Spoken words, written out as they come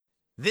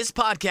This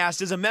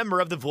podcast is a member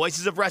of the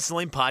Voices of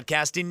Wrestling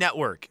Podcasting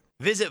Network.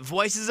 Visit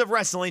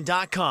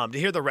voicesofwrestling.com to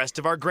hear the rest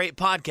of our great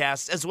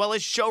podcasts, as well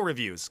as show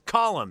reviews,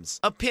 columns,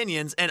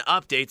 opinions, and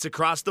updates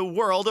across the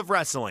world of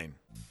wrestling.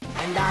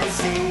 And I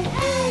say,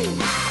 hey,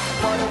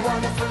 what a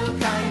wonderful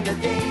kind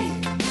of day.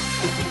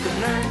 If we could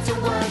learn to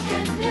work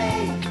and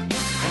play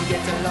and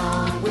get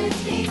along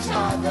with each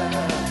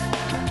other.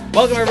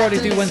 Welcome everybody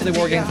to Wednesday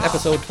War Games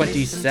episode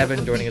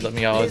 27. Joining us with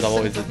me as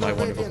always is my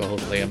wonderful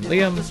co-host Liam.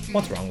 Liam,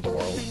 what's wrong with the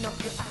world?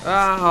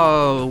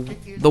 Oh,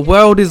 the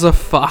world is a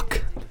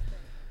fuck.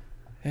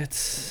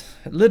 It's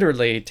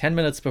literally 10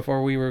 minutes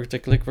before we were to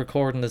click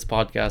record on this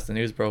podcast, the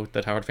news broke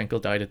that Howard Finkel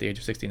died at the age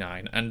of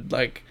 69. And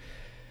like,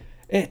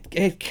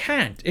 it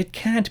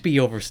can't be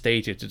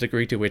overstated the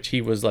degree to which he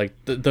was like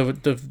the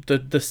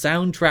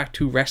soundtrack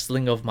to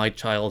wrestling of my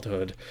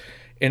childhood.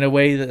 In a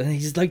way that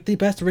he's like the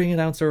best ring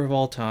announcer of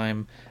all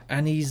time,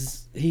 and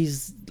he's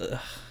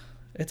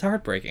it's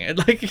heartbreaking.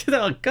 Like,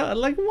 oh God,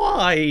 like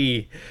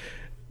why?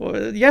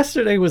 Well,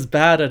 yesterday was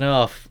bad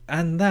enough,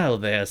 and now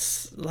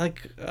this.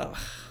 Like,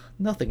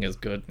 nothing is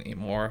good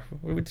anymore.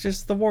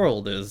 The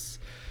world is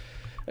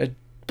a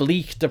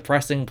bleak,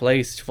 depressing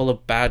place full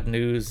of bad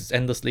news,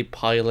 endlessly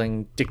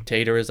piling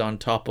dictators on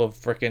top of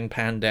frickin'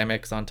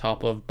 pandemics, on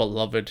top of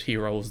beloved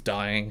heroes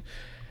dying,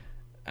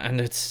 and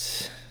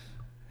it's.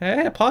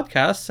 Hey,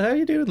 podcast. How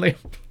you doing, Liam?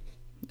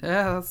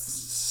 Yeah,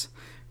 that's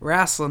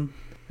wrestling.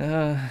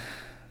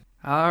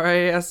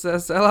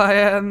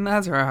 R-A-S-S-L-I-N,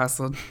 that's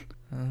wrestling.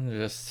 I'm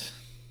just...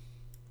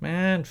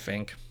 Man,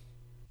 Fink.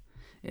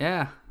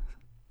 Yeah.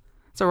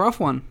 It's a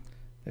rough one.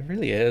 It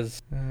really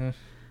is.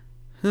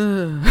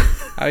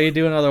 How you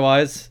doing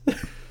otherwise?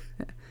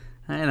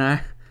 I know.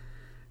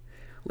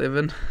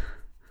 Living.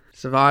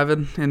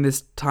 Surviving in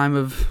this time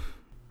of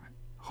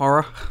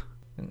horror.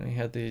 And we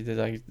had the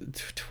like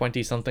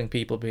 20-something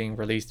people being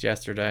released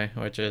yesterday,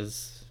 which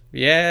is,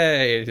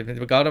 yay,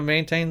 we gotta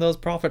maintain those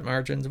profit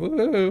margins,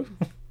 woo!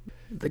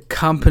 The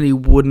company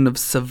wouldn't have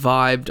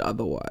survived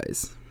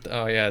otherwise.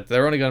 Oh yeah,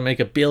 they're only gonna make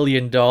 $1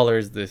 billion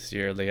this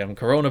year, Liam.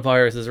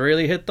 Coronavirus has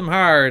really hit them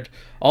hard.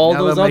 All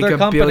now those other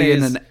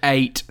companies $1.8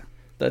 billion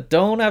that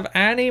don't have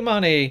any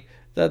money,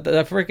 that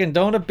freaking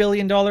don't have $1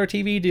 billion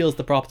TV deals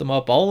to prop them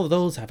up, all of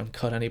those haven't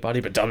cut anybody,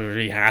 but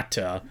WWE had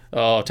to.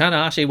 Oh,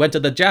 Tanahashi went to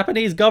the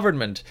Japanese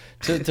government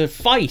to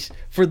fight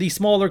for the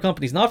smaller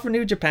companies, not for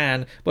New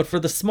Japan, but for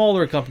the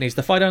smaller companies,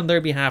 to fight on their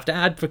behalf, to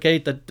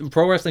advocate that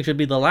pro wrestling should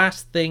be the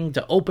last thing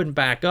to open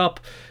back up.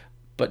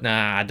 But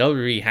nah,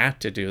 WWE had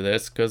to do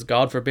this, because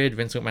God forbid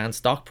Vince McMahon's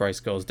stock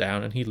price goes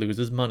down and he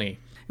loses money.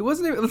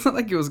 It's not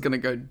like it was gonna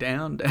go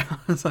down.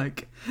 It's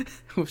like,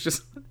 it was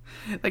just,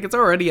 like, it's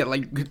already at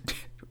like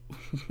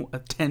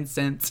 10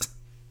 cents.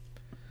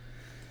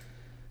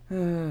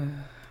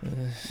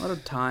 What a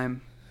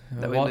time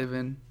that we live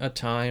in. A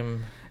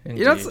time, indeed.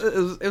 You know,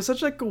 it was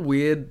such like a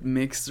weird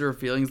mixture of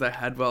feelings that I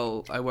had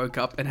while I woke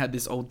up and had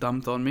this all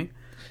dumped on me.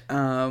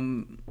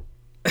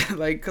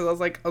 Like,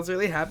 because I was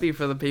really happy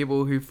for the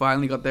people who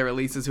finally got their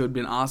releases who had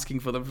been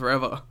asking for them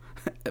forever.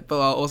 But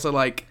I also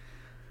like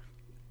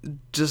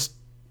just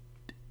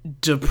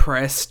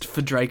depressed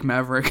for Drake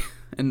Maverick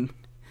and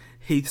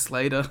Heath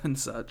Slater and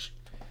such.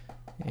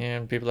 Yeah,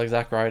 and people like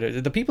Zack Ryder.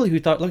 The people who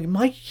thought, like,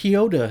 Mike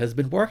Chioda has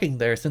been working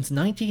there since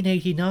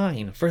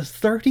 1989 for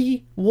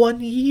 31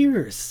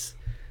 years.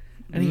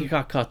 And he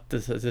got cut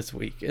this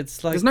week.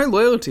 It's like... There's no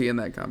loyalty in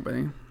that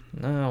company.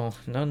 No,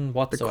 none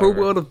whatsoever. The cruel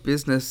world of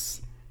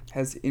business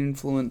has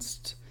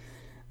influenced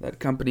that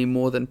company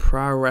more than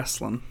pro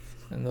wrestling.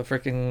 And the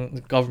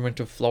freaking government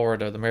of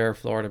Florida, the mayor of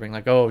Florida being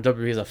like, oh,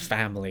 WWE is a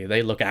family.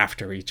 They look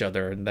after each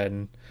other. And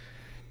then...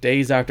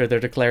 days after they're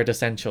declared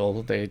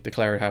essential, they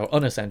declare how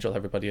unessential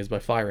everybody is by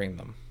firing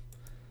them.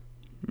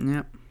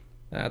 Yep.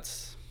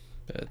 It's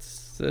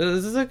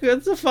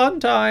a fun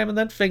time, and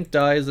then Fink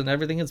dies, and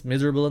everything is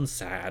miserable and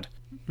sad.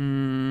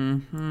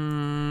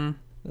 Mm-hmm.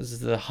 This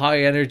is the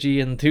high energy,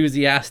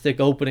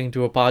 enthusiastic opening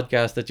to a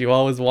podcast that you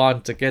always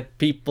want to get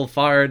people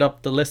fired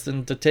up to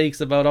listen to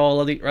takes about all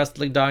Elite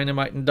Wrestling,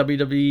 Dynamite, and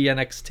WWE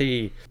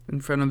NXT.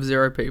 In front of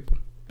 0 people.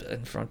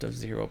 In front of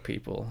 0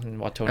 people, and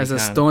what Tony as a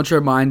staunch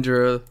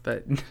reminder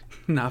that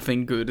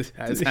nothing good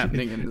is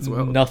happening in this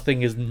world.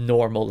 Nothing is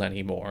normal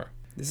anymore.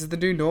 This is the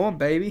new norm,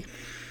 baby.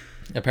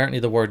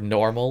 Apparently the word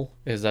normal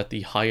is at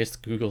the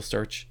highest Google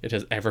search it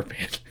has ever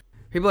been.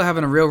 People are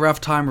having a real rough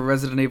time with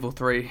Resident Evil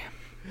 3.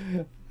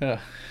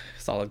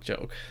 Solid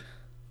joke.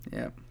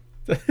 Yeah.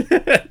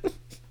 If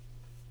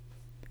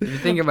you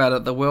think about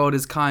it, the world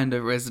is kind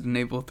of Resident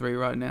Evil 3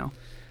 right now.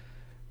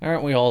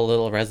 Aren't we all a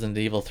little Resident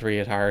Evil 3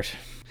 at heart?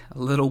 A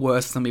little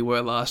worse than we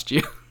were last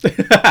year.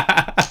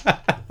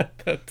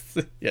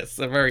 Yes,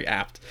 a very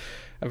apt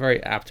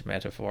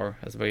metaphor.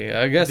 As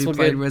I guess Have you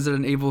played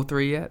Resident Evil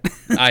 3 yet?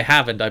 I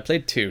haven't. I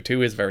played 2.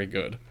 2 is very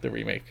good, the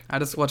remake. I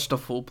just watched a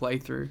full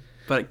playthrough,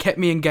 but it kept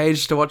me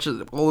engaged to watch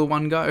it all in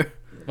one go.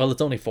 Well,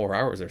 it's only 4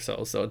 hours or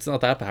so it's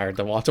not that hard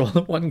to watch all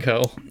in one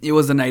go. It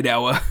was an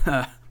 8-hour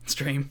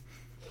stream.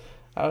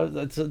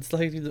 It's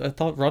like, I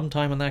thought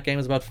runtime on that game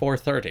was about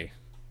 4:30.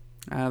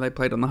 They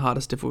played on the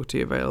hardest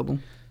difficulty available.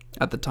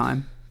 at the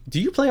time. Do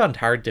you play on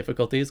hard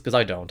difficulties? Because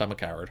I don't. I'm a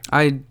coward.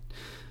 I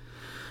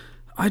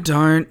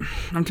don't.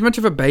 I'm too much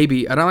of a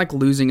baby. I don't like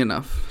losing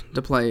enough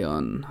to play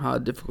on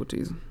hard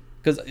difficulties.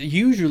 Because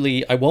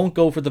usually I won't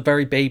go for the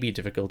very baby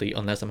difficulty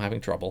unless I'm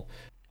having trouble.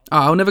 Oh,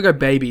 I'll never go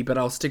baby, but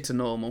I'll stick to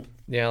normal.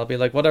 Yeah, I'll be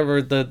like,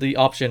 whatever the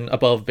option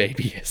above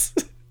baby is.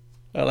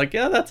 I'm like,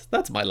 yeah,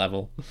 that's my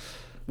level.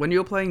 When you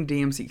were playing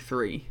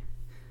DMC3,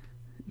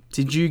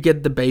 did you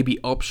get the baby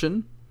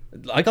option?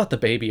 I got the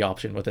baby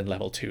option within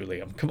level 2,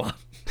 Liam. Come on.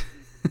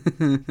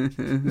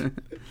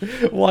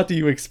 What do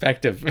you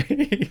expect of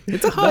me?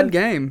 It's a hard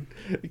game.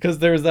 Because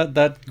there's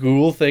that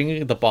ghoul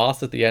thing, the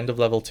boss at the end of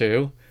level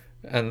 2,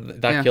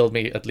 and that killed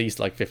me at least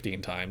like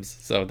 15 times.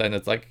 So then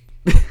it's like...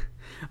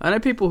 I know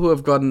people who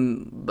have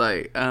gotten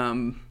like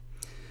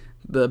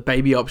the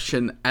baby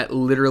option at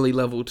literally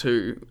level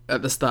 2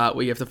 at the start,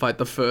 where you have to fight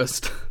the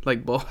first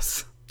like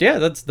boss. Yeah,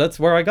 that's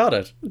where I got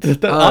it. I'm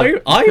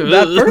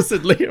that person,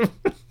 Liam.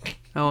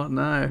 Oh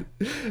no,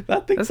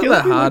 that thing that's killed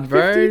not that me hard, like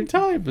bro. 15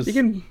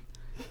 times.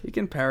 You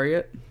can parry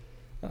it.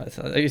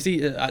 You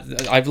see,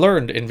 I've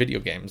learned in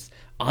video games,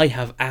 I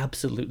have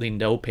absolutely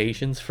no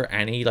patience for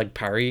any like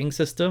parrying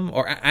system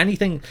or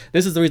anything.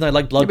 This is the reason I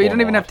like Bloodborne. But you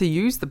don't even a lot. have to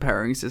use the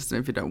parrying system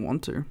if you don't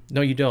want to. No,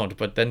 you don't.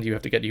 But then you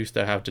have to get used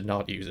to how to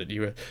not use it.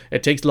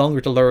 It takes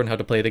longer to learn how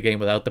to play the game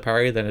without the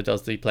parry than it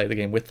does to play the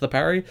game with the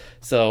parry.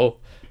 So.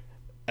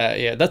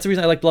 Yeah, that's the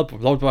reason I like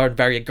Bloodborne. Bloodborne,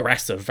 very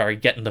aggressive, very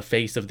get in the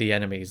face of the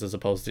enemies, as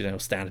opposed to,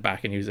 stand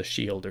back and use a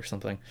shield or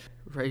something.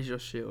 Raise your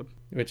shield.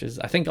 Which is,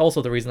 I think,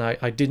 also the reason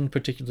I didn't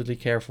particularly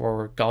care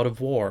for God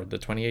of War, the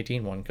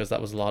 2018 one, because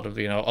that was a lot of,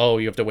 you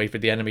have to wait for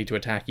the enemy to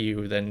attack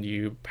you, then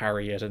you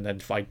parry it, and then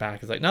fight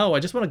back. It's like, no, I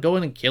just want to go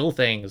in and kill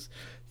things.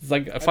 It's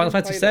like Final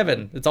Fantasy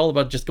VII. It's all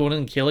about just going in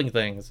and killing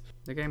things.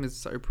 The game is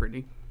so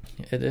pretty.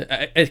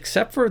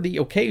 Except for the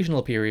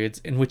occasional periods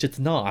in which it's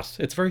not.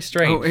 It's very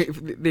strange.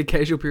 The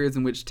occasional periods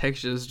in which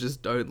textures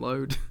just don't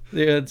load.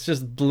 Yeah, it's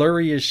just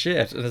blurry as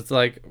shit, and it's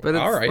like, but it's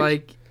all right.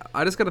 like,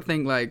 I just gotta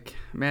think like,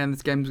 man,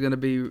 this game's gonna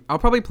be... I'll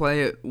probably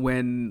play it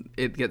when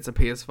it gets a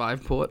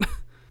PS5 port.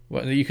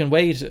 Well, you can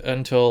wait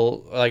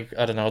until, like,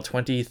 I don't know,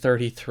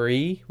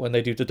 2033, when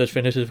they do the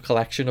definitive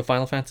collection of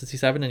Final Fantasy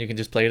VII, and you can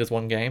just play it as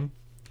one game.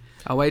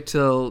 I'll wait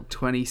till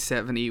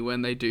 2070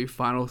 when they do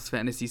Final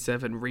Fantasy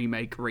VII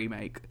Remake.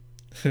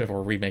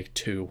 Or Remake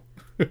 2.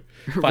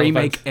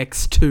 Remake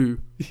X2.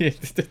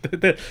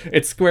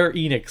 It's Square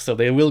Enix, so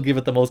they will give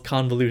it the most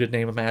convoluted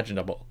name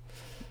imaginable.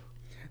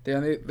 The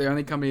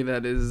only company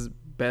that is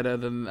better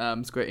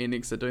than Square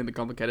Enix at doing the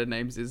complicated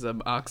names is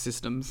Arc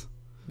Systems.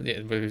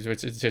 Yeah,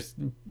 which is just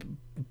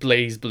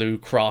Blaze Blue,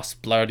 Cross,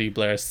 Bloody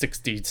Blair,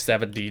 60,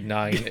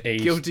 79,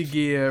 8. Guilty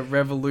Gear,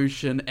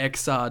 Revolution,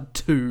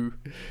 XR2.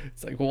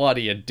 It's like, what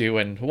are you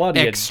doing? What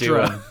are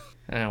Extra. you doing?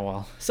 Oh,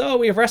 well. So,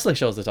 we have wrestling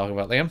shows to talk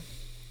about, Liam.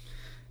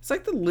 It's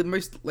like the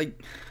most,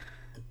 like...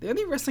 The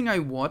only wrestling I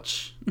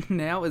watch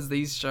now is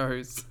these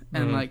shows.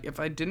 And, like, if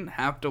I didn't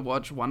have to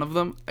watch one of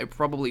them, I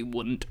probably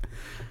wouldn't.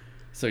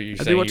 So you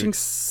I'd be watching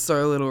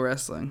so little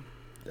wrestling.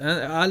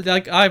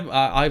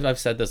 I've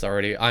said this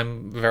already.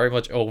 I'm very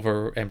much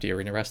over empty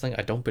arena wrestling.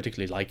 I don't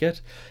particularly like it.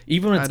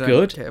 Even when it's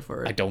good, care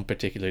for it. I don't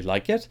particularly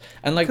like it.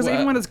 And like, because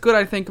even when it's good,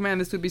 I think, man,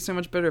 this would be so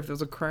much better if there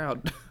was a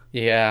crowd.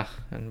 Yeah,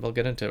 and we'll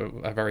get into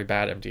a very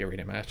bad empty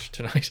arena match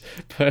tonight.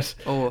 But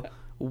or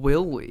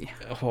will we?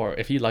 Or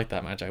if you like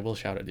that match, I will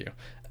shout at you.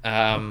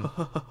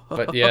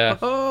 But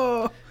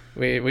yeah.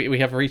 We've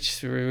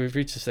reached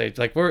the stage,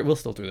 like, we'll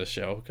still do this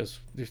show because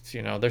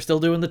they're still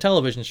doing the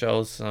television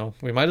shows, so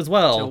we might as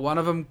well till one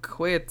of them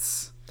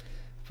quits.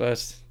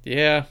 But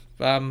yeah,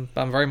 I'm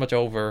very much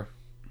over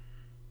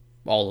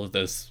all of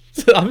this.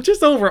 I'm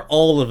just over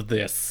all of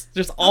this,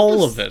 just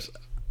all of it.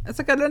 It's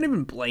like, I don't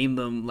even blame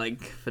them,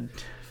 like, for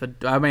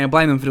I mean, I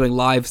blame them for doing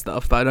live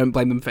stuff, but I don't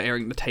blame them for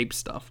airing the tape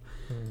stuff.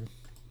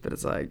 But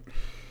it's like,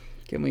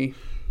 can we...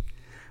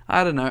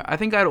 I don't know. I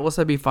think I'd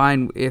also be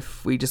fine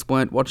if we just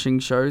weren't watching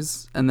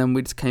shows and then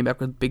we just came back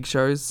with big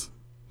shows.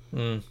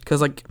 Because,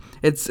 like,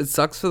 it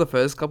sucks for the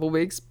first couple of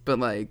weeks, but,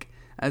 like,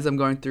 as I'm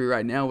going through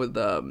right now with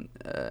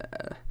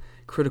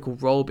Critical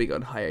Role being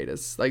on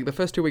hiatus, like, the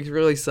first 2 weeks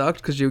really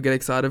sucked because you get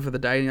excited for the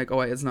day and you're like, oh,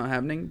 wait, it's not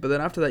happening. But then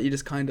after that, you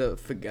just kind of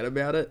forget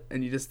about it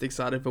and you're just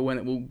excited for when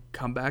it will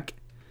come back.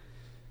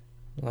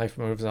 Life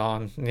moves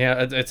on.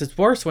 Yeah, it's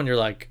worse when you're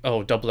like,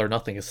 oh, Double or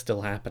Nothing is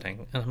still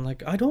happening. And I'm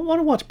like, I don't want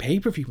to watch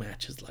pay-per-view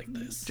matches like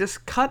this.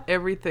 Just cut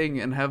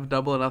everything and have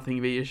Double or Nothing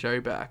be your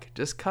show back.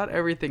 Just cut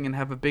everything and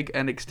have a big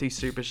NXT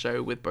Super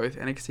Show with both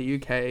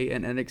NXT UK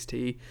and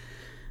NXT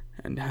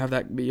and have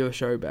that be your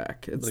show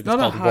back. It's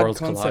not a hard Worlds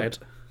concept.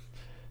 Collide.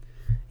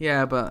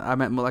 Yeah, but I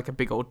meant more like a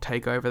big old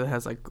takeover that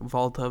has like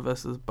Volta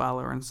versus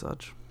Balor and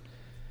such.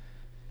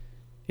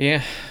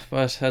 Yeah,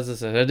 but as I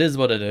said, it is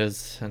what it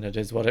is, and it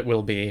is what it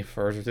will be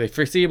for the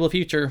foreseeable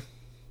future.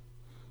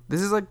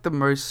 This is like the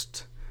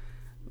most,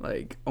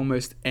 like,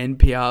 almost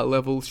NPR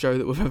level show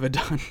that we've ever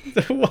done.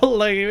 Well,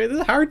 like,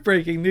 it's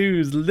heartbreaking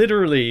news.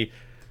 Literally,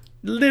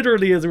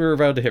 literally as we were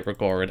about to hit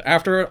record,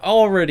 after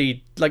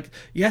already, like,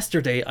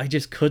 yesterday I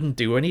just couldn't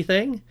do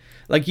anything.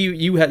 Like,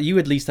 you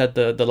at least had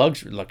the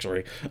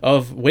luxury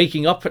of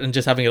waking up and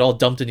just having it all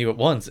dumped on you at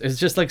once. It's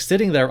just like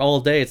sitting there all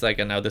day. It's like,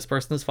 and now this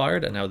person is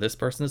fired, and now this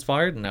person is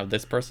fired, and now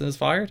this person is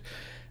fired.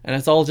 And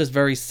it's all just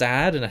very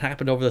sad, and it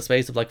happened over the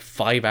space of like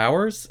 5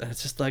 hours. And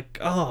it's just like,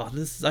 I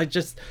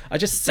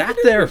just sat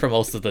there for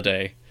most of the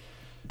day.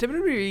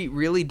 WWE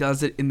really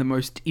does it in the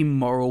most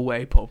immoral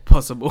way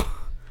possible.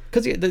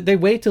 Because they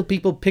wait till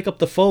people pick up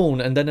the phone,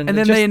 and then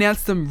they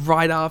announce them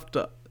right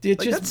after. Like,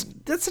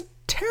 that's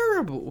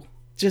terrible.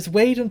 Just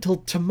wait until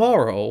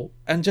tomorrow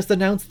and just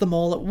announce them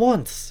all at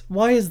once.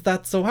 Why is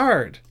that so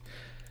hard?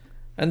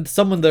 And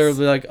someone there will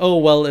be like, oh,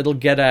 well, it'll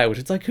get out.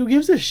 It's like, who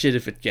gives a shit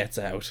if it gets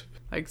out?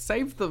 Like,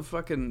 save the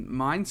fucking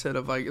mindset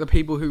of, like, the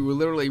people who were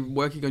literally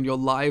working on your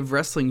live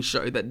wrestling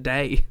show that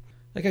day.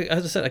 Like,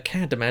 as I said, I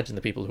can't imagine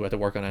the people who had to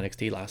work on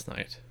NXT last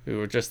night, who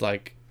were just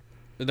like,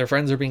 their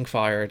friends are being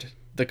fired,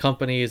 the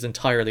company is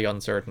entirely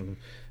uncertain,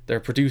 their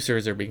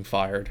producers are being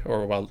fired,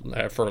 or, well,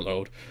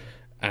 furloughed,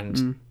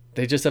 and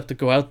they just have to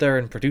go out there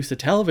and produce a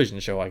television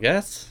show, I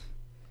guess.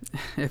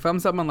 If I'm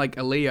someone like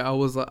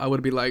Aaliyah, I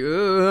would be like,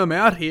 I'm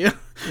out here.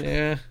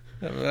 Yeah,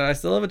 I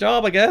still have a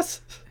job, I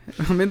guess.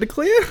 I'm in the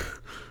clear.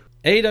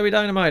 AEW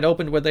Dynamite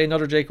opened with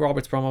another Jake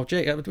Roberts promo.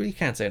 Jake, we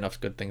can't say enough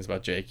good things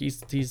about Jake.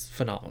 He's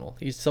phenomenal.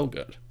 He's so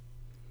good.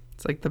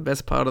 It's like the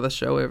best part of the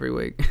show every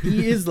week.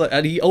 He is like,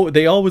 and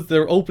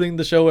they're opening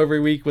the show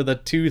every week with a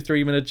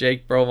 2-3 minute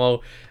Jake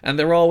promo, and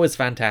they're always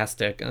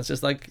fantastic. And it's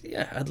just like,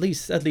 yeah, at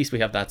least we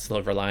have that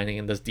silver lining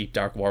in this deep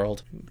dark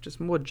world.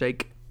 Just more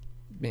Jake.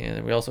 Yeah,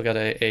 and we also got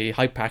a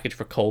hype package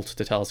for Colt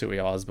to tell us who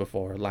he was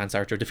before Lance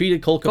Archer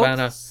defeated Colt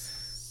Cabana.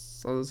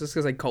 So I was just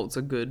gonna say Colt's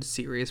a good,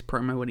 serious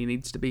promo when he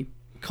needs to be.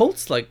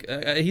 Colt's like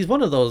he's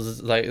one of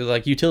those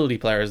like utility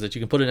players that you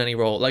can put in any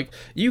role. Like,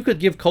 you could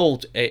give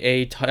Colt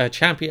a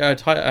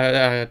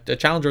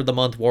challenger of the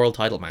month world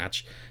title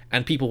match,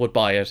 and people would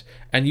buy it.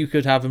 And you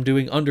could have him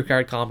doing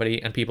undercard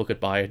comedy, and people could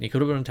buy it. And you could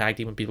have him on a tag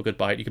team, and people could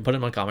buy it. You can put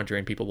him on commentary,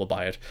 and people will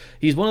buy it.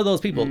 He's one of those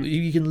people.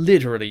 You can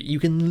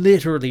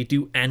literally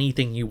do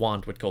anything you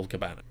want with Colt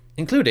Cabana,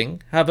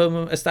 including have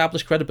him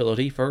establish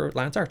credibility for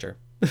Lance Archer,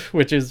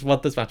 which is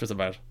what this match was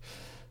about.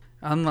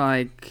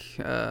 Unlike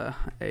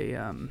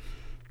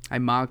a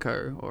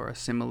Marco or a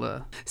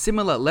similar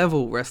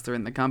level wrestler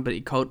in the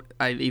company, Colt,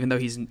 even though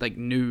he's like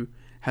new,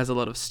 has a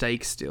lot of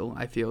stakes still,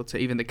 I feel, to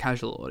even the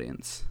casual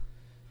audience.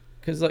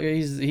 Because like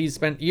he's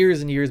spent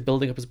years and years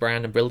building up his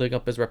brand and building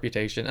up his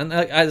reputation, and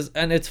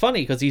it's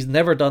funny because he's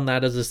never done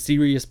that as a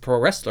serious pro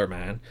wrestler,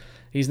 man.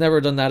 He's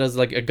never done that as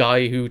like a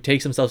guy who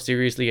takes himself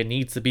seriously and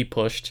needs to be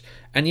pushed,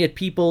 and yet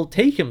people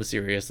take him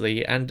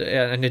seriously and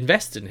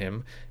invest in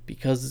him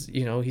because,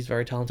 you know, he's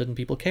very talented and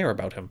people care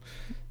about him.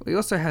 He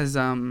also has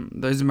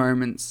those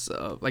moments,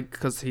 like,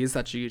 because he is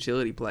such a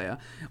utility player,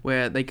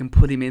 where they can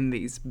put him in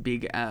these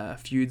big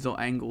feuds or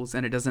angles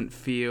and it doesn't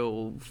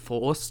feel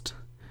forced.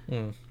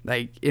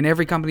 Like, in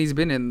every company he's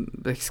been in,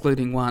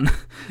 excluding one,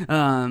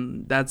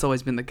 that's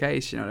always been the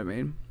case, you know what I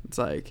mean? It's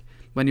like,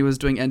 when he was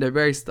doing Endo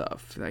Berry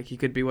stuff, like, he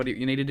could be what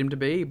you needed him to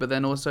be, but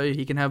then also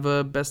he can have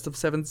a best of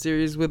 7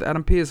 series with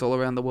Adam Pearce all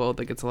around the world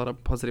that gets a lot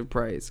of positive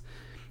praise.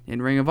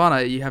 In Ring of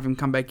Honor, you have him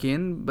come back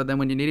in, but then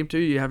when you need him to,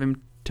 you have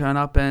him turn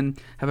up and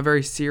have a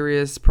very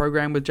serious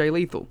program with Jay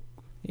Lethal.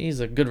 He's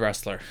a good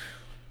wrestler.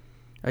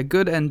 A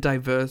good and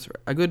diverse,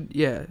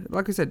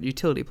 like I said,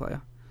 utility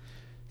player.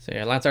 So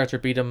yeah, Lance Archer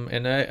beat him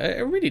in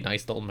a really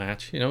nice little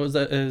match. You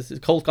know,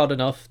 Colt got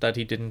enough that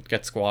he didn't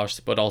get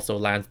squashed, but also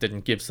Lance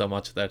didn't give so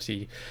much that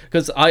he...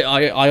 Because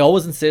I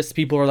always insist,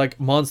 people are like,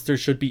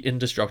 monsters should be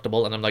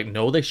indestructible, and I'm like,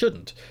 no, they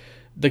shouldn't.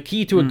 The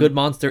key to a good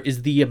monster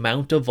is the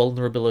amount of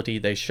vulnerability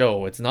they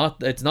show. It's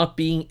not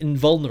being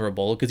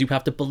invulnerable, because you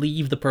have to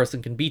believe the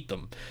person can beat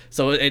them.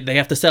 So they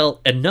have to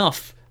sell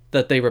enough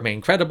that they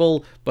remain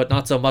credible, but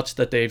not so much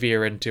that they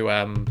veer into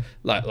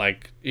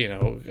like you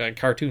know, a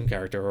cartoon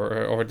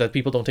character or that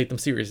people don't take them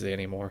seriously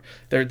anymore.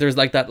 There's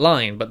like that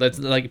line, but that's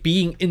like,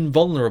 being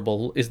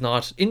invulnerable is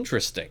not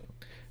interesting.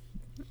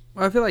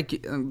 I feel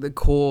like the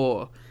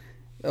core,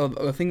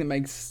 the thing that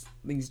makes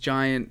these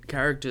giant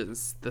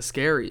characters the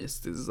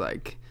scariest is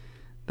like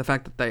the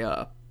fact that they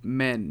are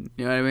men.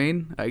 You know what I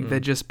mean? Like, they're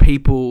just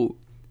people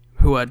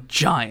who are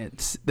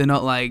giants. They're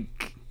not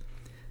like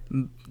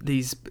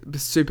these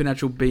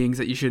supernatural beings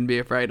that you shouldn't be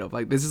afraid of.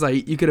 Like, this is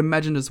like, you could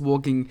imagine us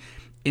walking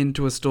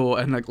into a store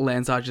and like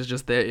Lance Archer's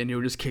just there and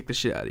he'll just kick the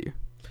shit out of you.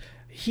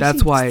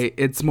 That's why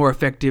it's more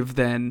effective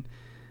than,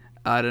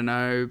 I don't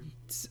know,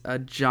 a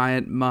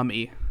giant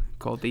mummy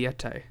called the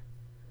Yeti.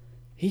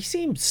 He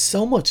seems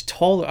so much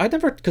taller. I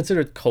never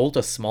considered Colt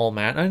a small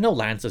man. I know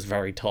Lance is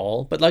very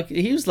tall, but like,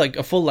 he was like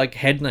a full like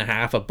head and a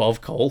half above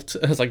Colt.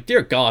 I was like,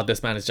 dear God,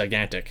 this man is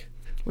gigantic.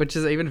 Which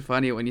is even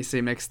funnier when you see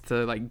him next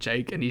to like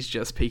Jake and he's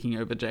just peeking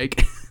over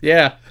Jake.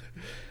 Yeah.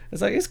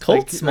 It's like, is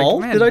Colt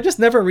small? Like, did I just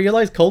never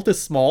realize Colt is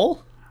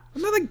small?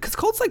 No, like, because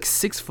Colt's like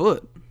 6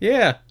 foot.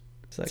 Yeah.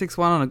 It's like, 6'1"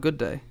 on a good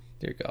day.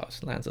 dear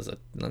gosh,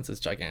 Lance is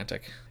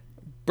gigantic.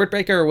 Britt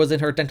Baker was in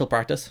her dental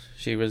practice.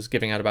 She was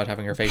giving out about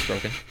having her face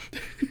broken.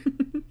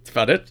 That's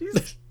about it.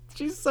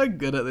 She's so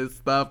good at this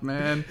stuff,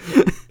 man.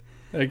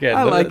 Again,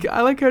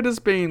 I like her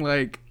just being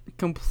like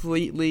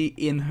completely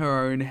in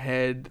her own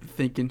head,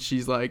 thinking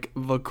she's like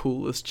the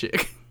coolest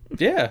chick.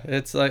 Yeah,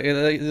 it's like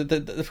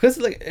because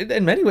like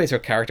in many ways her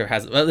character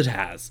has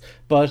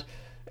but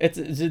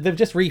they've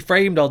just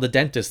reframed all the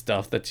dentist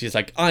stuff that she's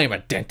like, I'm a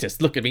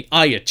dentist, look at me,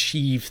 I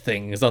achieve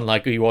things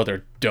unlike you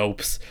other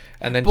dopes,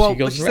 and then she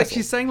goes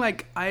she's saying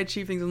like, I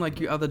achieve things unlike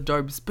you other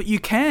dopes, but you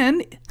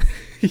can.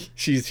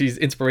 she's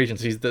inspiration.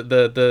 She's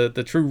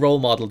the true role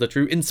model, the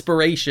true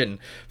inspiration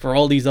for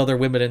all these other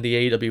women in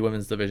the AEW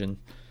women's division.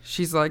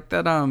 She's like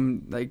that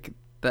like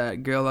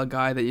that girl or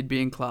guy that you'd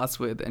be in class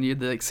with, and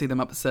you'd like see them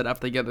upset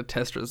after they get a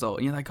test result,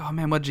 and you're like, oh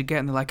man, what'd you get?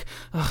 And they're like,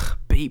 ugh,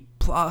 B+.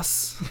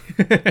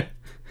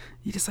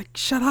 You're just like,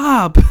 shut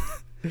up.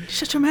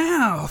 Shut your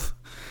mouth.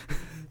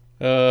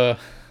 They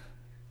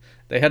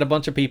had a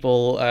bunch of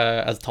people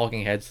as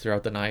talking heads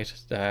throughout the night,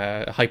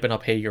 hyping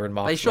up Hager and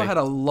Moxley. They sure had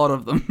a lot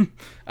of them.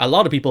 A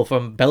lot of people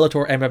from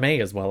Bellator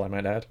MMA as well, I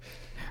might add.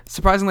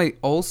 Surprisingly,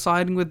 all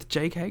siding with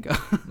Jake Hager.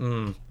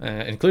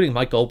 Including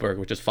Mike Goldberg,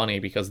 which is funny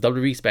because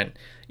WWE spent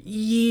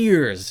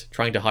years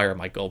trying to hire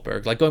Mike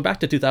Goldberg. Like going back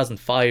to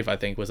 2005, I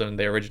think, was when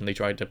they originally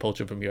tried to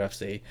poach him from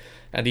UFC.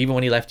 And even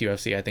when he left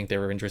UFC, I think they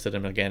were interested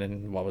in him again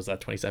in,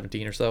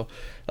 2017 or so.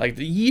 Like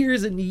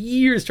years and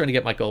years trying to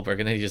get Mike Goldberg,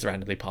 and then he just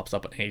randomly pops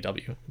up on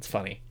AEW. It's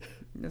funny.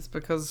 It's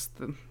because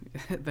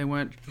they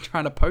weren't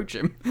trying to poach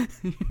him.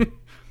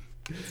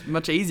 It's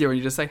much easier when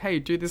you just say, hey,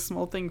 do this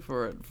small thing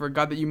for a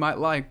guy that you might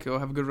like or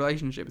have a good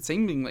relationship,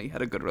 seemingly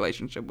had a good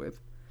relationship with.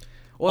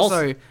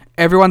 Also,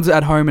 everyone's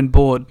at home and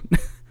bored.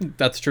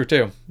 That's true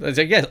too. It's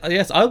like,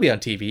 yes, I'll be on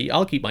TV.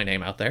 I'll keep my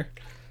name out there.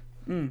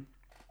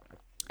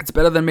 It's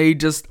better than me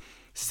just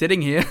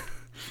sitting here.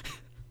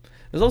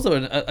 There's also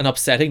an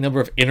upsetting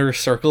number of inner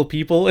circle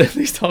people in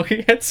these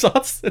talking head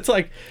shots. It's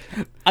like,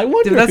 I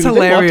wonder. Dude, that's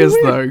hilarious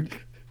though.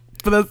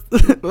 But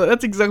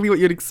that's exactly what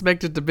you'd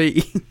expect it to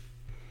be.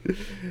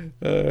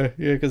 Yeah,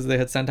 because they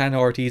had Santana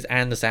Ortiz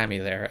and the Sammy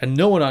there, and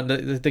no one on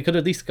they could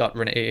at least got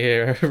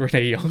Renee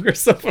Young or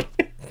something.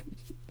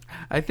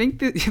 I think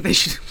that they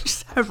should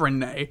just have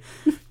Renee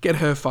get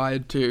her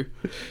fired too.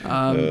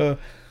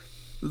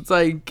 It's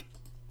like,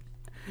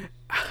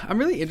 I'm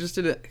really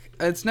interested.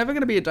 It's never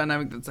going to be a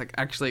dynamic that's like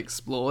actually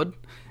explored,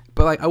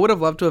 but like I would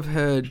have loved to have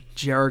heard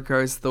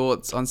Jericho's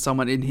thoughts on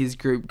someone in his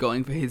group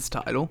going for his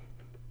title.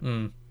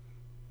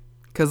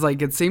 Because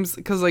like it seems,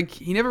 because like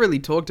he never really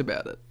talked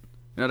about it.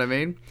 You know what I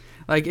mean?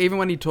 Like, even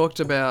when he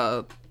talked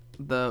about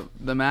the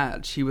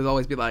match, he would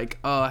always be like,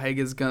 oh,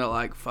 Hager's gonna,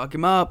 like, fuck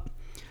him up.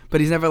 But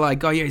he's never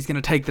like, oh, yeah, he's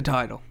gonna take the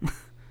title.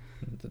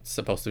 It's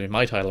supposed to be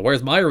my title.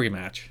 Where's my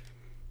rematch?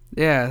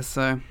 Yeah,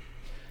 so...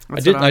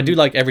 I do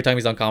like every time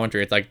he's on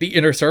commentary, it's like, the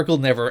Inner Circle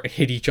never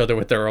hit each other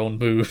with their own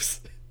moves.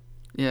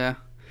 Yeah.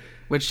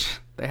 Which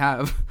they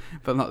have,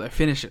 but not their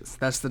finishes.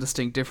 That's the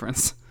distinct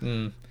difference.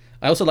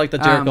 I also like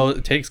that Jericho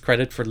takes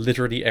credit for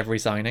literally every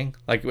signing.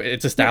 Like,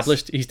 it's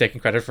established he's taking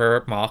credit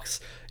for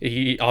Mox.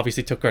 He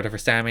obviously took credit for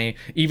Sammy.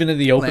 Even in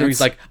the opener, he's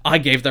like, I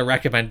gave the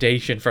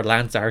recommendation for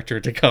Lance Archer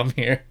to come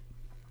here.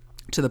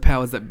 To the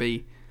powers that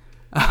be.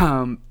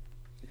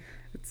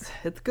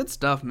 It's good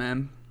stuff,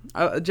 man.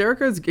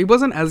 He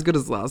wasn't as good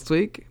as last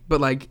week,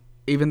 but like,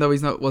 even though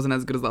wasn't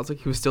as good as last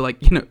week, he was still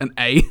like, an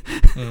A.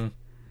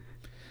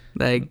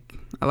 Like,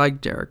 I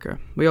like Jericho.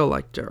 We all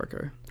like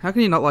Jericho. How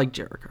can you not like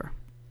Jericho?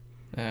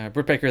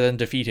 Britt Baker then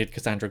defeated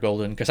Cassandra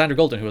Golden. Cassandra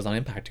Golden, who was on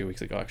Impact 2 weeks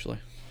ago, actually.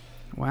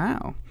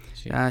 Wow.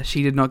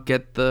 She did not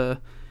get the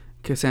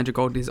Cassandra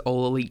Golden's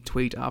All Elite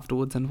tweet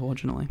afterwards,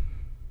 unfortunately.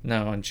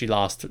 No, and she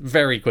lost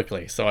very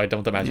quickly, so I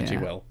don't imagine she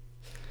will.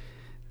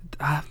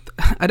 I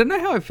don't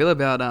know how I feel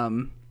about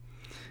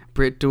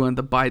Britt doing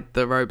the bite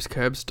the ropes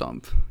curb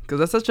stomp, because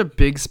that's such a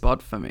big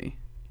spot for me.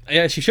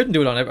 Yeah, she shouldn't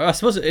do it on it. I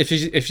suppose I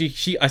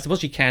suppose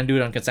she can do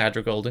it on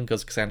Cassandra Golden,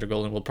 because Cassandra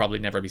Golden will probably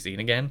never be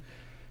seen again.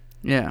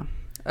 Yeah.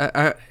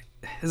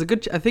 It's a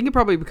good. I think it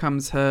probably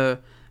becomes her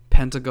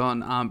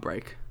Pentagon arm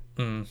break.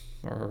 Or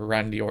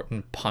Randy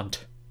Orton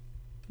punt.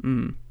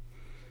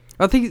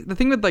 I think the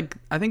thing with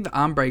I think the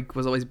arm break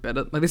was always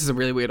better. Like, this is a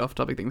really weird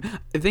off-topic thing.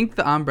 I think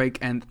the arm break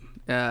and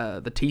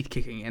the teeth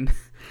kicking in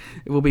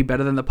it will be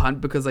better than the punt,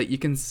 because like you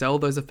can sell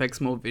those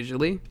effects more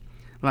visually.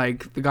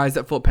 Like, the guys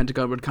that fought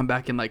Pentagon would come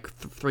back in like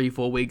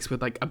 3-4 weeks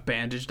with like a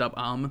bandaged up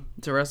arm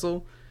to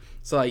wrestle.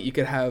 So like you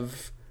could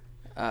have.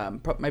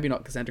 Maybe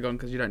not Cassandra Golden,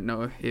 because you don't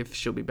know if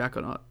she'll be back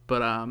or not.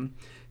 But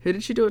who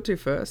did she do it to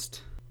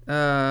first?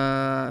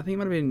 I think it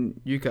might have been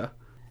Yuka,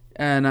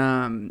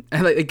 and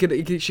like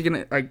she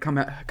can like come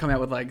out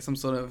with like some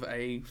sort of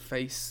a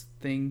face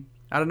thing.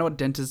 I don't know what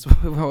dentist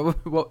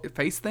what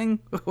face thing.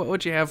 What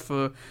would you have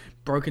for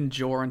broken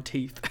jaw and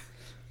teeth?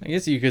 I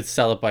guess you could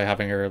sell it by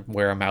having her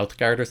wear a mouth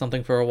guard or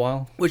something for a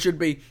while. Which would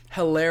be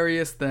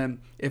hilarious then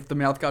if the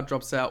mouth guard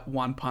drops out,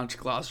 one punch,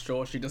 glass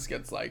jaw, she just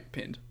gets like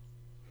pinned.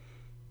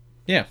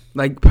 Yeah.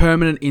 Like,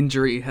 permanent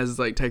injury has,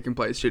 like, taken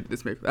place due to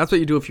this move. That's what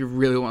you do if you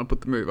really want to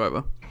put the move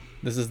over.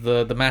 This is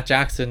the Matt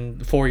Jackson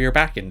 4-year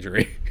back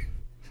injury.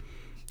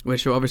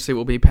 Which obviously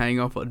will be paying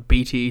off on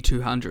BTE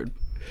 200.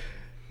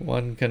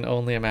 One can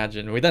only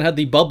imagine. We then had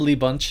the Bubbly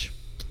Bunch,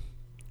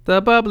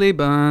 The Bubbly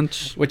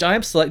Bunch. which I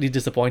am slightly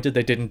disappointed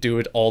they didn't do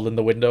it all in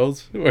the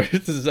windows.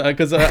 Because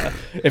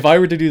if I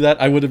were to do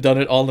that, I would have done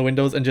it all in the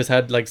windows and just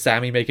had like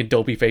Sammy making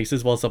dopey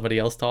faces while somebody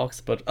else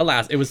talks. But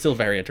alas, it was still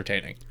very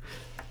entertaining.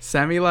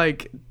 Sammy,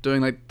 like,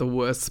 doing, like, the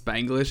worst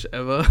Spanglish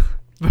ever.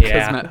 Because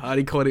Yeah. Matt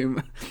Hardy called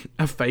him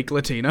a fake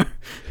Latino.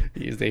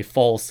 He is a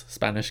false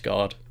Spanish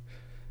god.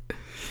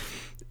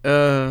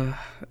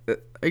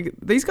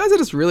 These guys are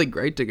just really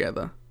great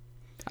together.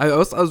 I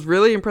was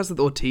really impressed with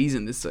Ortiz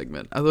in this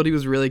segment. I thought he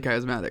was really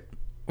charismatic.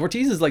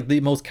 Ortiz is like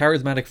the most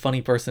charismatic,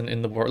 funny person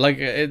in the world. Like,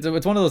 it's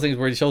one of those things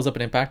where he shows up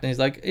in Impact and he's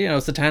like, you know,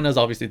 Satana's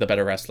obviously the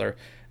better wrestler.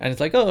 And it's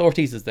like, oh,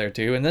 Ortiz is there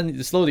too. And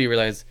then slowly you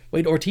realize,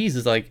 wait, Ortiz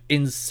is like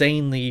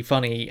insanely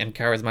funny and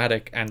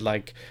charismatic and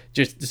like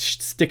just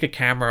stick a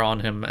camera on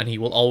him and he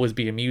will always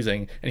be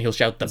amusing and he'll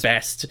shout the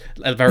best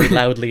very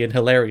loudly and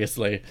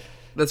hilariously.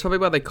 That's probably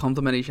why they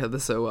complement each other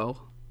so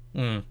well.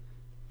 Mm.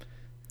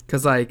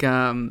 Because, like,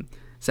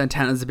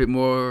 Santana's a bit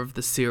more of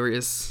the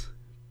serious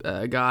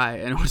guy,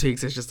 and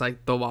Ortiz is just,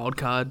 like, the wild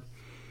card.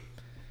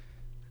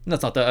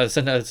 That's not to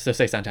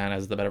say Santana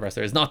is the better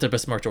wrestler. It's not to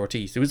besmirch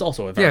Ortiz, who is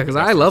also a very Yeah, good because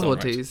I wrestler in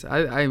love his own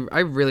right. Ortiz. I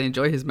really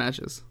enjoy his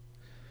matches.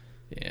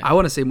 Yeah. I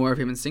want to see more of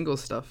him in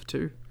singles stuff,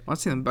 too. I want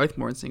to see them both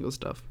more in singles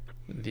stuff.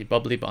 The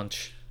Bubbly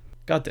Bunch.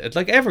 God, it's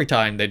like every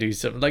time they do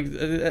something like,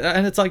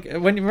 and it's like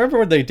when you remember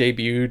when they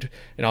debuted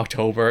in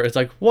October, it's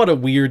like what a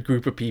weird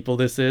group of people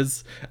this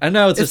is, and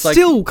now it's It's just like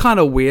still kind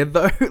of weird,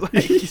 though.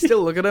 Like, you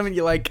still look at them and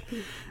you're like,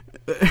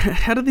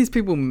 how do these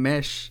people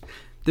mesh?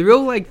 The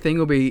real, like, thing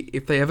will be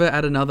if they ever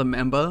add another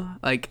member,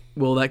 like,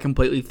 will that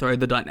completely throw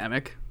the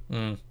dynamic?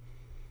 And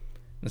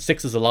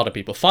 6 is a lot of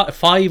people.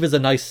 5 is a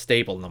nice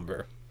stable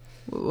number.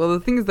 Well, the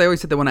thing is, they always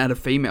said they want to add a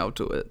female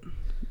to it.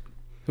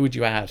 Who would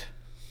you add?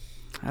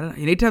 I don't know.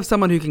 You need to have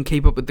someone who can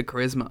keep up with the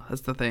charisma.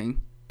 That's the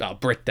thing. Oh,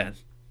 Britt then.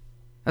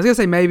 I was gonna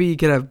say maybe you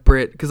could have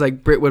Britt, because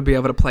like Britt would be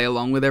able to play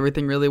along with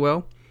everything really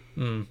well.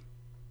 Mm.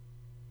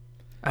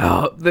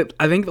 Oh,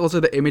 I think also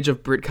the image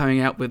of Britt coming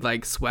out with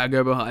like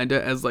Swagger behind her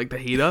as like the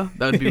heater,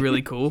 that would be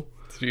really cool.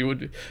 You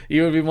would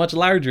be much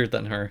larger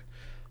than her.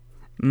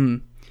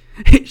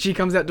 She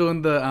comes out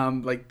doing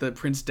the like the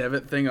Prince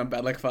Devitt thing on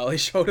Bad Luck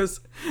Farley's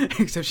shoulders,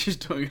 except she's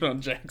doing it on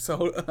Jack's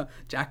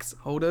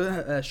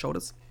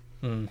shoulders.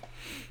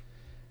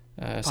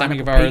 Sammy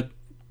Guevara.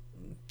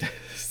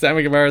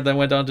 Sammy Guevara then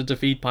went on to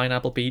defeat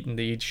Pineapple Pete and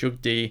the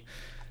Shug D.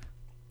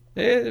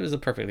 It was a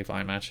perfectly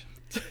fine match.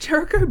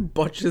 Jericho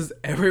botches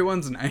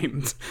everyone's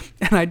names,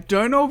 and I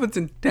don't know if it's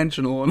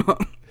intentional or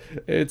not.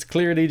 It's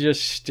clearly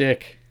just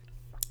shtick.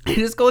 He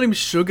just called him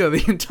Sugar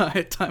the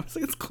entire time. It's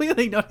like, it's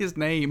clearly not his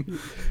name.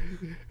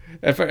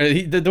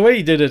 The way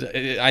he did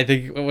it, I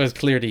think it was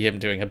clearly him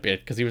doing a bit,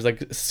 because he was like,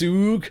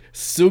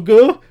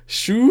 Suga,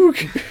 Shug.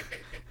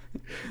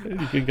 He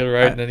couldn't get it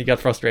right, and then he got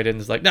frustrated and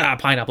was like, nah,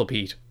 Pineapple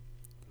Pete.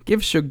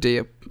 Give Shug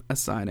D a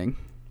signing.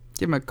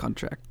 Give him a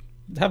contract.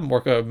 Have him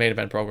work a main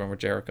event program with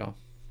Jericho.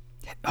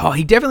 Oh,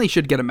 he definitely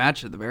should get a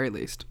match at the very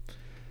least.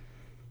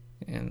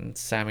 And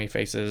Sammy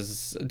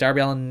faces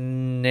Darby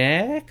Allin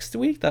next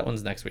week? That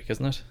one's next week,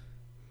 isn't it?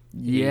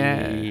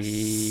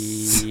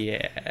 Yes.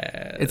 Yeah.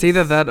 It's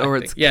either that or I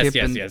it's think.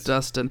 Kip and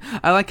Dustin.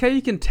 I like how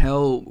you can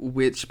tell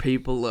which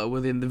people are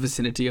within the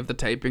vicinity of the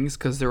tapings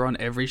because they're on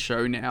every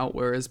show now,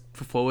 whereas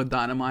for Forward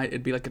Dynamite,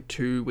 it'd be like a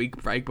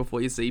 2-week break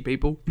before you see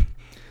people.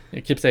 Yeah,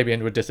 Kip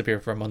Sabian would disappear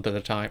for a month at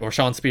a time. Or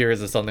Sean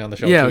Spears is suddenly on the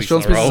show. Yeah, 2 weeks Sean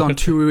in a Spears is row. on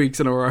 2 weeks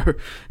in a row.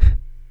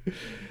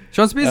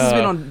 Sean Spears has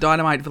been on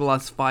Dynamite for the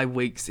last 5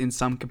 weeks in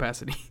some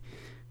capacity.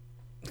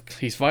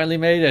 He's finally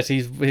made it.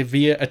 He's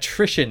via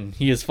attrition.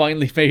 He has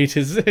finally made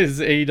his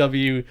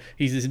AEW.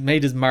 He's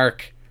made his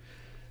mark.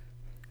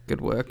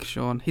 Good work,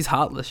 Sean. He's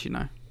heartless, you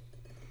know.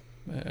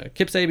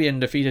 Kip Sabian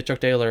defeated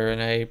Chuck Taylor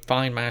in a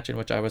fine match in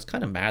which I was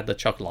kind of mad that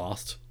Chuck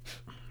lost.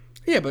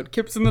 Yeah, but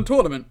Kip's in the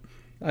tournament.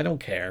 I don't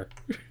care.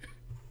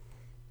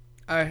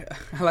 I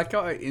like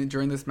how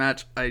during this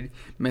match I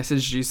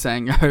messaged you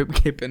saying I hope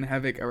Kip and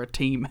Havoc are a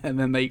team, and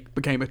then they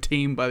became a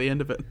team by the end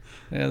of it.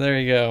 Yeah, there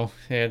you go.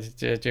 Yeah,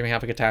 Jimmy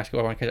Havoc attacked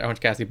Orange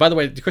Cassidy. By the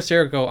way, Chris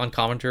Jericho on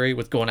commentary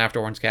was going after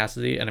Orange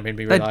Cassidy, and it made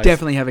me They're realize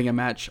definitely having a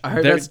match. I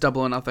hope They're- that's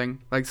Double or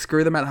Nothing. Like,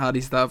 screw the Matt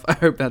Hardy stuff. I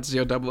hope that's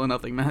your Double or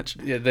Nothing match.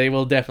 yeah, they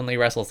will definitely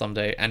wrestle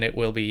someday, and it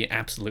will be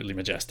absolutely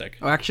majestic.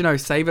 Oh, actually, no,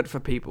 save it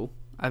for people.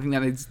 I think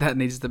that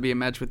needs to be a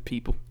match with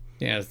people.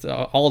 Yeah, it's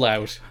all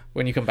out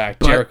when you come back.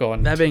 But Jericho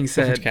and that being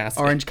said,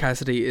 Orange Cassidy.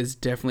 Cassidy is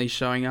definitely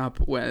showing up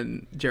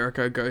when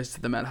Jericho goes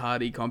to the Matt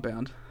Hardy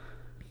compound.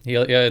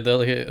 He'll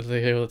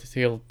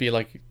be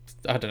like,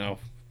 I don't know,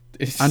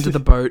 Under the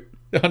boat.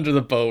 under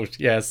the boat.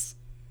 Yes.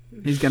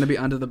 He's going to be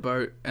under the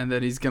boat, and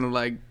then he's going to,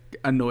 like,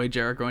 annoy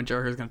Jericho, and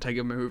Jericho's going to take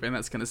a move, and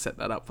that's going to set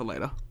that up for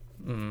later.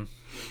 So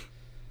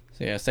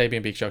Yeah,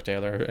 Sabian beat Chuck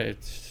Taylor.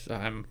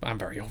 I'm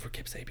very over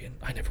Kip Sabian.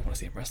 I never want to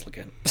see him wrestle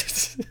again.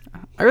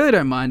 I really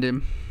don't mind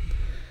him.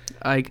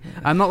 Like,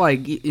 I'm not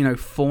like,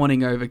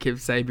 fawning over Kip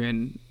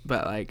Sabian,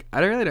 but like,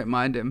 I really don't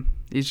mind him.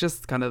 He's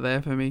just kind of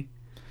there for me.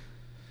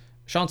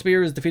 Sean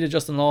Spears defeated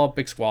Justin Law,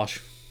 big squash.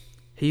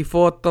 He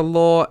fought the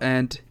Law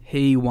and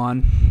he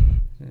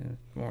won. Yeah,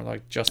 more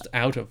like just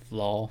out of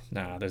Law.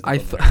 Nah, there's I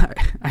nothing there.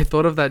 I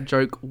thought of that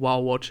joke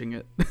while watching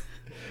it.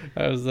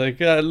 I was like,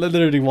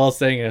 literally while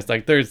saying it, it's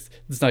like,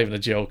 it's not even a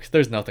joke.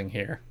 There's nothing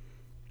here.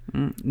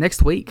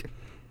 Next week.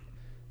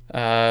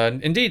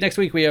 Indeed, next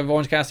week we have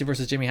Orange Cassidy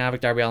versus Jimmy Havoc,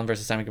 Darby Allin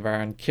versus Sammy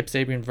Guevara, and Kip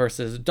Sabian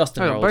versus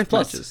Dustin Rhodes. Both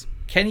plus matches.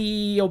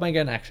 Kenny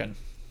Omega in action.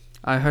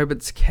 I hope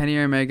it's Kenny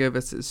Omega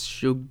versus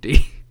Shug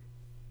D.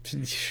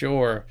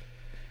 Sure.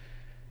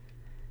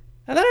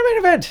 And then our main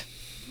event.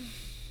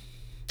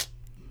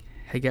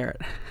 Hey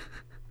Garrett.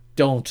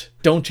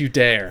 Don't you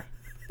dare.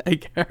 Hey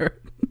Garrett.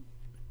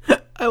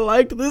 I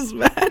liked this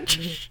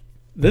match.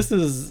 This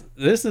was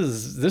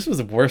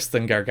worse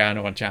than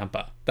Gargano and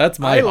Ciampa. That's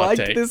my hot take.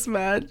 I liked this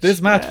match.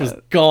 This match was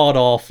god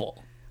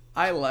awful.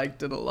 I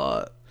liked it a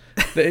lot.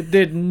 It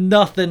did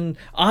nothing.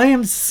 I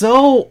am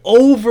so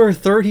over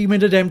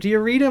 30-minute empty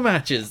arena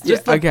matches.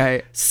 Just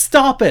okay.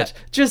 Stop it.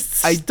 Just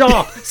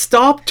stop.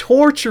 Stop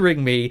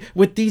torturing me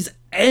with these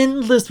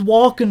endless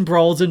walking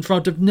brawls in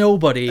front of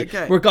nobody.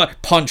 Okay. We're got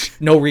punch,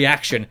 no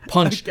reaction.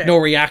 Punch, no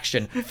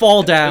reaction.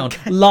 Fall down.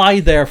 Lie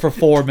there for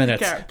 4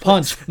 minutes. Garrett,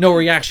 punch, no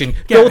reaction.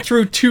 Garrett. Go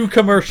through 2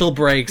 commercial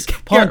breaks.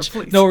 Punch,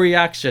 Garrett, no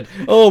reaction.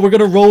 Oh, we're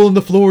gonna roll on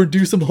the floor and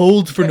do some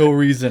holds for no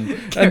reason.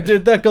 And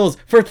that goes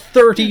for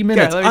 30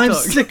 minutes. let me I'm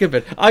talk. sick of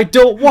it. I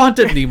don't want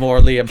it anymore,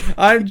 Liam.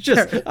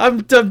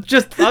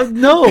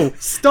 No.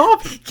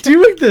 Stop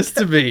doing this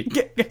to me.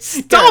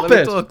 Stop Garrett, let me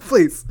it. talk,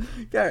 please.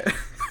 Garrett.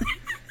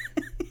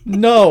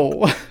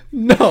 No.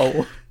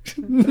 Okay.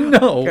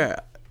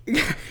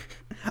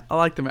 I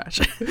like the match.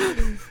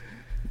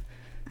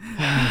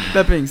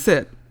 That being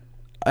said,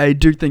 I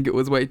do think it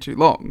was way too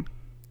long,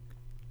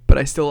 but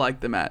I still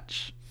like the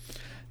match.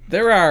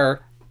 There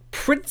are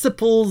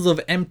principles of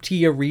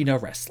empty arena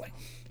wrestling.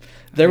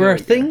 There are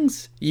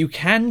things you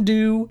can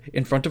do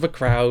in front of a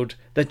crowd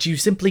that you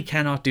simply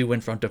cannot do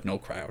in front of no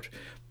crowd.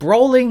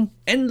 Brawling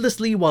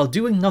endlessly while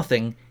doing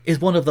nothing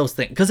is one of those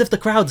things. Because if the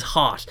crowd's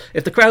hot,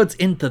 if the crowd's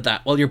into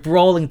that while you're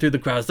brawling through the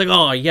crowd, it's like,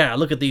 oh yeah,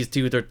 look at these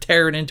two, they're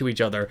tearing into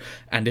each other.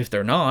 And if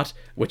they're not,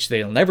 which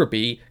they'll never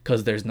be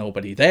because there's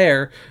nobody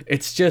there,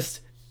 it's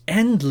just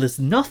endless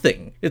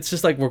nothing. It's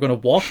just like, we're going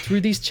to walk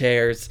through these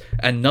chairs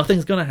and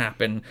nothing's going to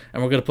happen,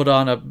 and we're going to put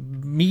on a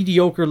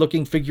mediocre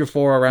looking figure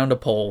 4 around a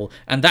pole,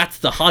 and that's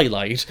the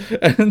highlight.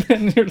 And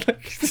then you're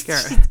like,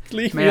 just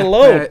leave me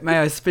alone. May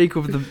I speak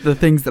of the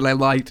things that I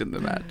liked in the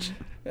match?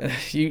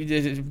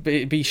 You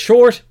be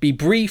short, be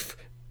brief,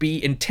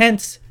 be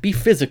intense, be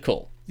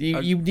physical.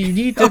 You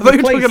need to I thought you were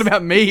replace talking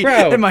about me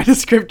crowd. and my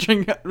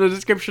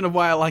description of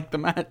why I like the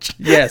match.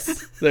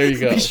 Yes, there you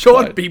go. Be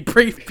short, Fine. be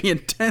brief, be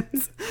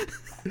intense.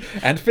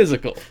 And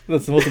physical.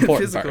 That's the most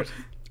important Physical.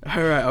 part.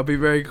 Alright, I'll be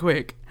very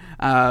quick.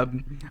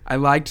 I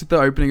liked the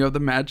opening of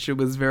the match. It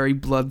was very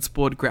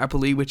Bloodsport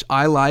grapple-y, which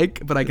I like,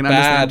 but I can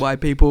understand Bad. why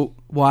people...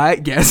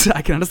 Yes,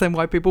 I can understand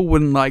why people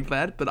wouldn't like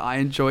that, but I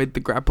enjoyed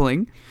the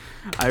grappling.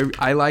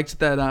 I liked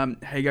that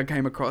Hager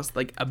came across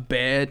like a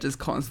bear just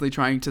constantly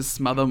trying to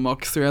smother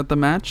Mox throughout the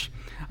match.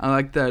 I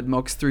like that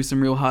Mox threw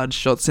some real hard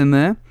shots in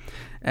there.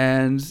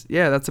 And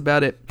yeah, that's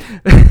about it.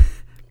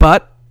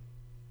 But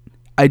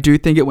I do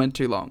think it went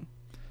too long.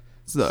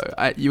 So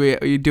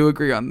you do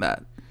agree on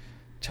that?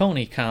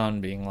 Tony Khan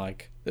being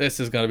like, this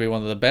is going to be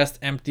one of the best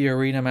empty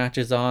arena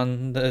matches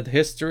on the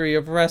history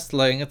of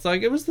wrestling. It's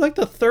like, it was like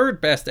the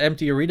 3rd best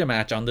empty arena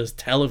match on this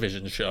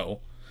television show.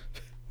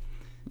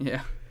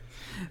 Yeah.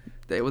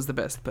 It was the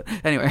best, but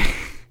anyway.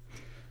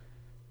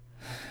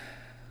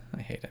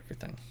 I hate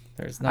everything.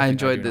 There's nothing I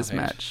enjoyed do not this hate.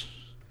 match.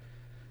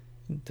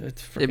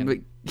 It's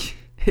freaking...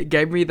 It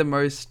gave me the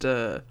most...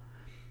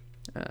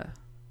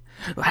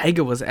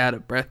 Hager was out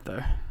of breath,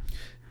 though.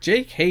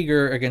 Jake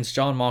Hager against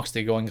John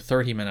Moxley going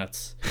 30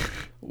 minutes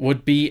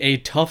would be a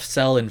tough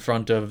sell in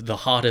front of the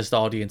hottest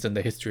audience in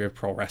the history of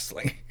pro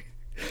wrestling.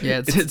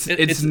 Yeah,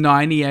 it's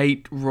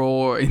 98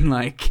 Raw in,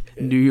 like,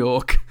 New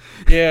York.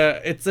 Yeah,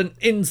 it's an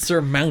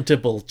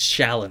insurmountable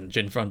challenge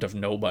in front of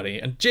nobody.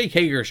 And Jake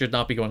Hager should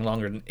not be going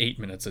longer than 8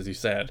 minutes, as you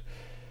said.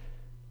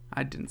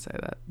 I didn't say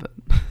that, but...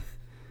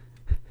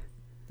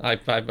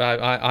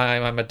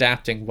 I'm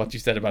adapting what you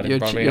said about him.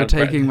 You're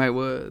taking my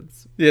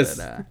words. Yes.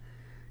 But,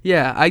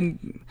 yeah,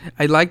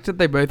 I liked that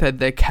they both had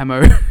their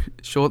camo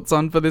shorts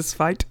on for this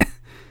fight.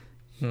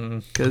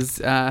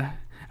 Because I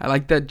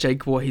like that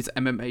Jake wore his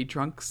MMA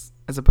trunks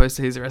as opposed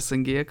to his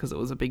wrestling gear because it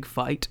was a big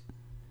fight.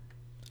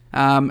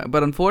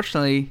 But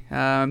unfortunately,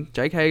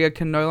 Jake Hager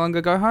can no longer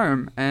go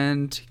home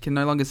and can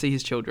no longer see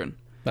his children.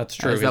 That's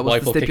true. As His that was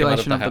wife the will kick him out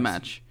stipulation of the house.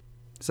 match.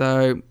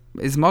 So,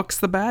 is Mox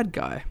the bad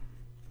guy?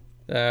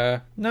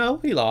 No,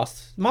 he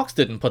lost. Mox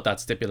didn't put that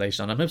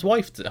stipulation on him. His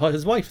wife did.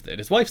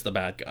 His wife's the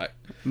bad guy.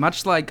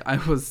 Much like I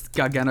was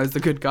Gargano's the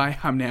good guy,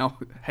 I'm now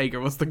Hager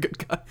was the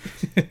good guy.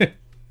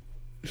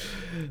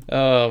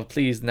 Oh,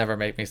 please never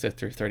make me sit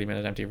through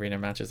 30-minute empty arena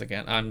matches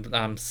again.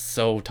 I'm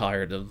so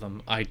tired of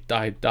them. I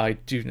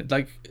do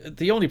like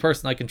the only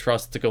person I can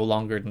trust to go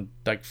longer than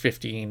like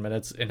 15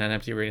 minutes in an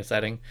empty arena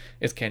setting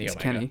is Kenny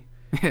Omega. Kenny.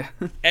 Yeah.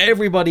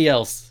 Everybody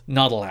else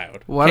not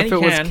allowed. What Kenny if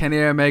it was can. Kenny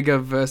Omega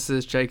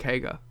versus Jake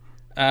Hager?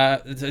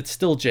 It's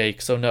still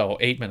Jake, so no,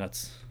 8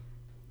 minutes.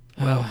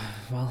 Well,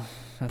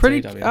 that's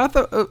Pretty. AEW. I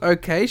thought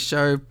okay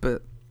show,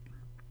 but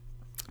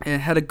it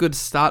had a good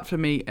start for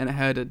me and it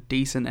had a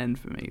decent end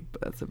for me.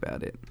 But that's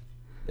about it.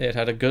 It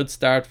had a good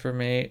start for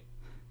me,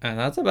 and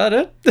that's about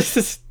it. This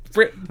is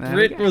Britt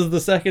go. was the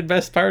second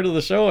best part of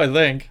the show, I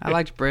think. I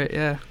liked Brett.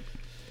 Yeah.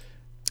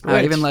 I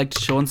Which- even liked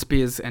Sean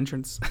Spears'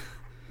 entrance.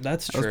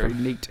 That's That was true.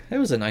 pretty neat. It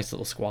was a nice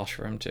little squash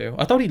for him too.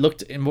 I thought he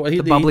looked in more. The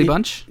bubbly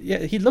bunch. Yeah,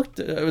 he looked.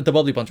 The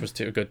bubbly bunch was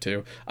too good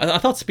too. I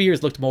thought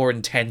Spears looked more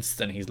intense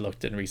than he's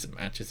looked in recent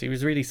matches. He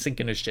was really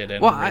sinking his shit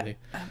in. Well, really.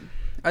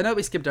 I know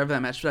we skipped over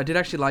that match, but I did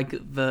actually like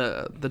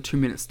the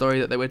 2-minute story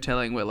that they were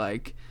telling, where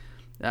like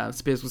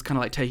Spears was kind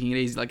of like taking it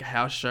easy, like a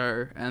house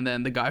show, and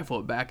then the guy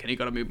fought back and he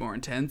got to move more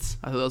intense.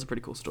 I thought that was a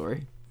pretty cool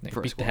story. Yeah, For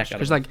a beat the squash. heck out of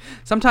Because like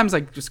sometimes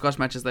like squash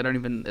matches, they don't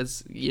even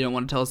you don't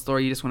want to tell a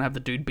story. You just want to have the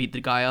dude beat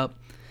the guy up.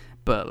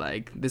 But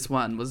like this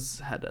one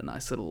had a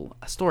nice little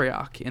story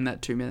arc in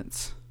that 2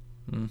 minutes.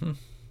 Mm-hmm.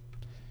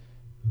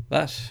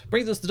 That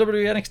brings us to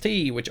WWE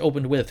NXT, which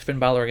opened with Finn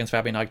Balor against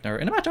Fabian Eichner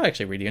in a match I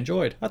actually really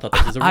enjoyed. I thought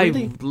this was a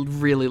really... I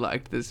really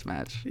liked this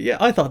match. Yeah,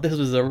 I thought this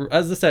was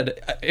as I said,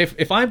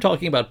 if I'm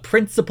talking about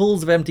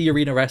principles of empty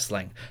arena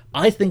wrestling,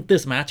 I think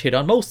this match hit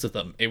on most of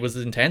them. It was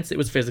intense, it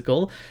was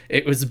physical,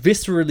 it was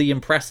viscerally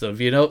impressive.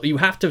 You know, you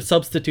have to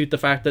substitute the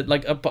fact that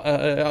like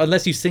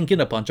unless you sink in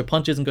a punch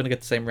isn't going to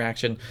get the same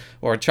reaction,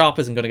 or a chop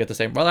isn't going to get the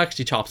same. Well,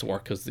 actually, chops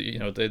work because you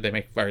know they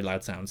make very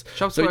loud sounds.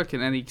 Chops So- work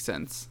in any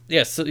sense.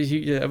 Yes, so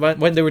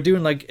when they were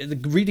doing like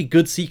really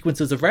good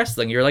sequences of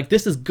wrestling, you're like,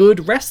 this is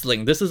good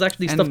wrestling. This is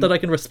actually stuff And- that I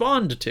can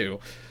respond to.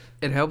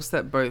 It helps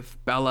that both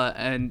Bella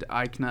and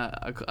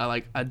Eichner are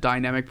like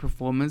dynamic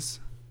performers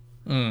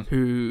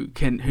who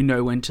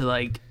know when to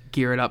like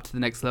gear it up to the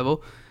next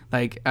level.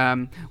 Like,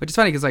 which is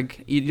funny because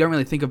like you don't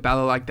really think of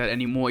Bella like that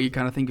anymore. You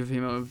kind of think of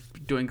him of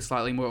doing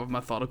slightly more of a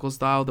methodical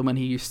style than when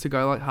he used to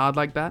go like hard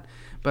like that.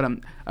 But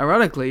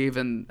ironically,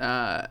 even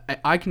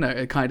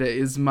Eichner kind of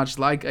is much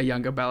like a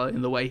younger Bella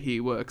in the way he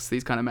works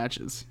these kind of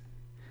matches.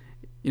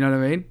 You know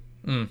what I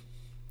mean?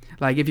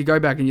 Like, if you go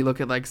back and you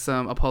look at, like,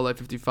 some Apollo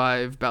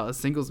 55 Bella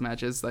singles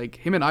matches, like,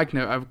 him and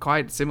Eichner are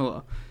quite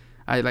similar.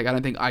 I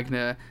don't think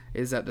Eichner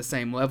is at the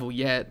same level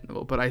yet,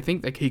 but I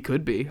think that he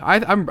could be.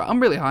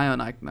 I'm really high on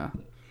Eichner.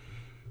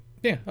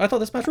 Yeah, I thought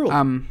this match ruled.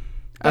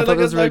 I thought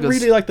this was really good. I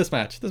really like this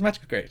match. This match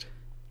was great.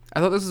 I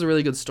thought this was a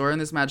really good story in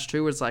this match,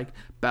 too, where it's, like,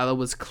 Balor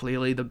was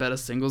clearly the better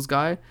singles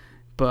guy,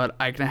 but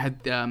Eichner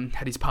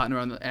had his partner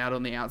out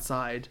on the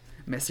outside,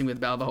 messing with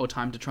Balor the whole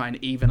time to try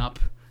and even up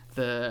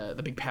the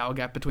big power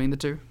gap between the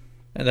two.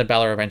 And then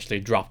Balor eventually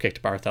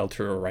drop-kicked Barthel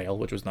through a rail,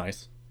 which was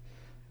nice.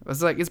 I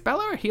was like, is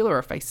Balor a heel or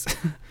a face?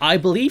 I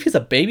believe he's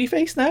a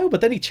babyface now, but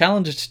then he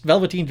challenged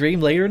Velveteen Dream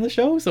later in the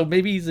show, so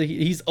maybe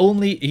he's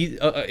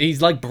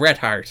like Bret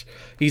Hart.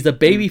 He's a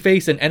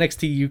babyface in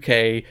NXT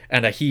UK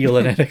and a heel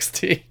in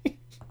NXT.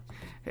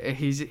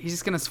 He's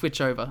just gonna switch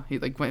over. He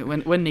like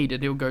when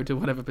needed, he'll go to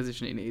whatever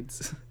position he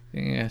needs.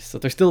 Yeah, so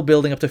they're still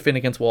building up to Finn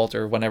against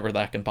Walter whenever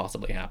that can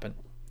possibly happen.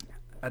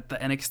 At the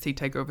NXT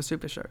Takeover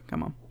Super Show,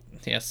 come on.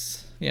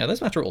 Yes. Yeah, this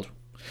match ruled.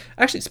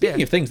 Actually,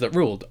 speaking of things that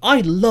ruled,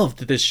 I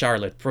loved this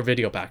Charlotte for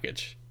video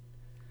package.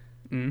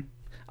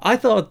 I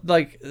thought,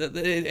 like,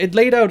 it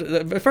laid out...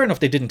 Fair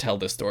enough, they didn't tell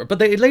this story, but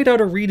they laid out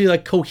a really,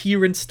 like,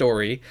 coherent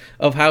story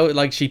of how,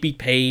 like, she beat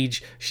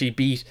Paige, she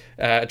beat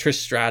Trish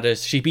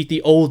Stratus, she beat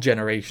the old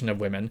generation of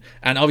women,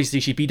 and obviously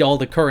she beat all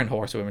the current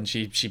horsewomen.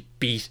 She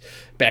beat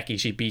Becky,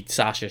 she beat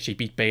Sasha, she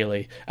beat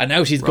Bayley, and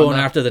now she's going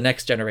after the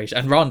next generation.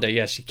 And Ronda,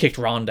 yeah, she kicked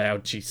Ronda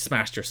out, she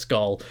smashed her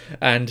skull,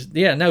 and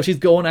yeah, now she's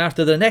going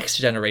after the next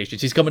generation.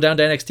 She's coming down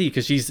to NXT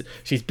because she's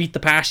beat the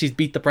past, she's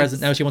beat the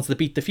present, now she wants to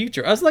beat the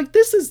future. I was like,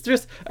 this is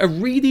just a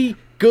really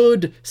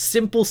good,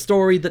 simple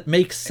story that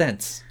makes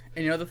sense.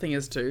 And you know the thing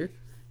is too,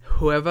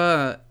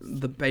 whoever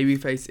the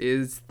babyface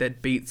is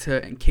that beats her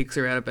and kicks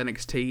her out of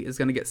NXT is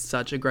gonna get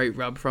such a great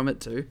rub from it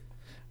too.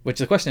 Which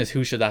the question is,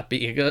 who should that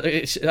be?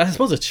 I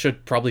suppose it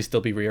should probably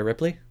still be Rhea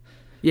Ripley.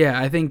 Yeah,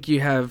 I think you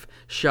have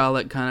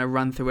Charlotte kind of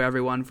run through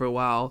everyone for a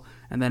while,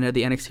 and then at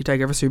the NXT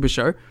Takeover Super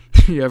Show,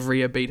 you have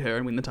Rhea beat her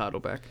and win the title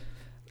back.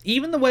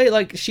 Even the way,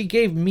 like, she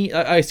gave me...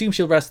 I assume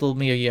she'll wrestle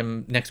Mia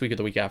Yim next week or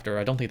the week after.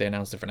 I don't think they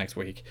announced it for next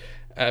week.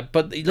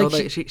 But,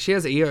 like, She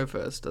has Io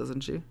first,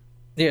 doesn't she?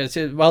 Yeah,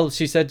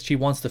 she said she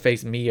wants to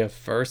face Mia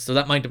first, so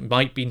that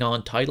might be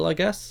non-title, I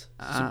guess.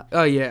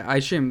 Oh yeah, I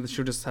assume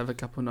she'll just have a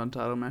couple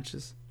non-title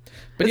matches.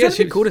 But It's yeah,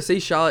 actually she cool to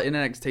see Charlotte in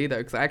NXT though,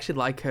 because I actually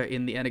like her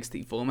in the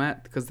NXT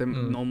format because they're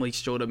normally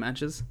shorter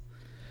matches.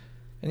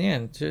 And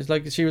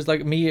yeah, she was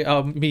like me.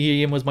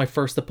 Ian was my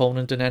first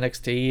opponent in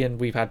NXT,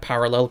 and we've had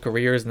parallel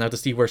careers. Now to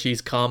see where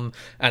she's come,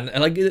 and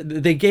like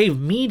they gave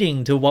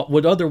meaning to what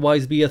would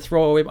otherwise be a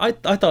throwaway.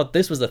 I thought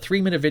this was a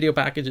 3-minute video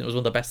package, and it was one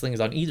of the best things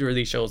on either of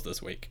these shows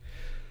this week.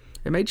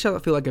 It made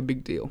Charlotte feel like a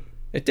big deal.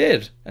 It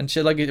did, and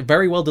she like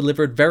very well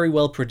delivered, very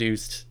well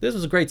produced. This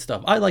was great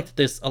stuff. I liked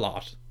this a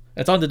lot.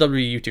 It's on the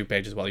WWE YouTube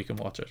page as well. You can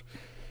watch it.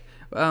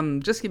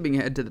 Just skipping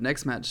ahead to the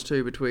next match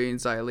too between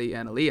Xia Li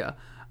and Aaliyah.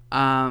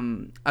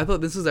 I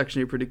thought this was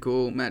actually a pretty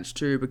cool match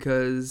too,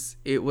 because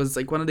it was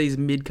like one of these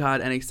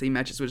mid-card NXT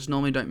matches which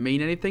normally don't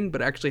mean anything,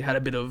 but actually had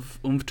a bit of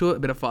oomph to it, a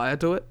bit of fire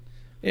to it.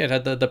 Yeah, it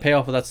had the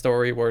payoff of that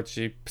story where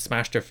she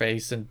smashed her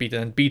face and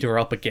beat her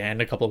up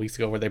again a couple of weeks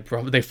ago, where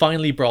they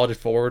finally brought it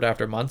forward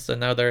after months, and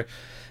now they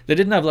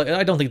didn't have like,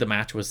 I don't think the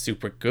match was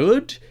super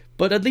good,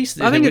 but at least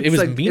it was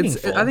like,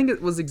 meaningful. I think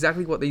it was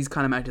exactly what these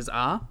kind of matches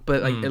are,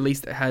 but like at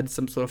least it had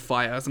some sort of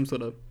fire, some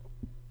sort of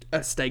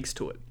stakes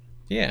to it.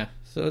 Yeah.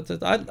 So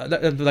I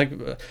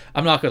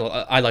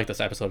like this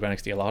episode of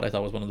NXT a lot. I thought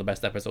it was one of the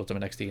best episodes of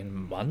NXT in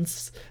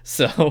months.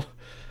 So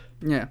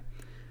yeah,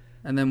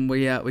 and then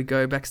we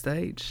go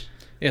backstage.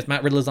 Yes,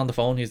 Matt Riddler's on the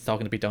phone. He's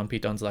talking to Pete Dunne.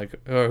 Pete Dunne's like,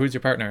 "Oh, who's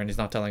your partner?" And he's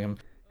not telling him.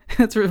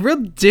 That's a real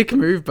dick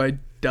move by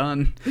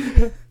Dunne.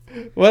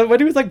 Well, when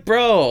he was like,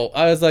 "Bro,"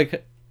 I was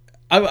like,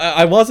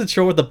 I wasn't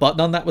sure what the button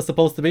on that was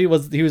supposed to be.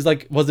 Was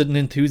it an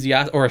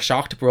enthusiast or a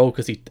shocked bro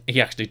because he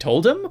actually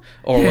told him,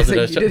 or was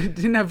it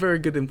didn't have very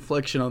good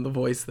inflection on the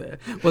voice there?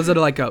 Was it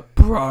like a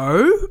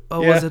bro,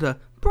 or was it a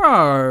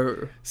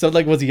bro? So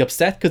like, was he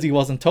upset because he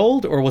wasn't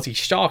told, or was he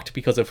shocked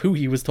because of who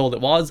he was told it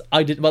was?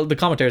 Well, the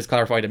commentators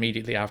clarified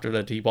immediately after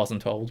that he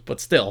wasn't told,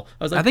 but still,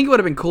 I was like, I think it would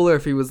have been cooler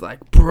if he was like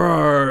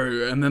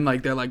bro, and then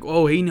like they're like,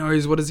 oh, he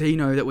knows. What does he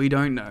know that we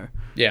don't know?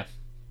 Yeah.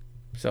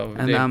 So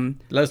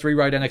and let's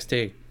rewrite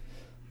NXT.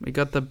 We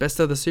got the best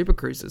of the Super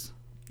Cruises.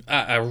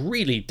 A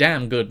really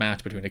damn good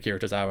match between Akira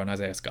Tozawa and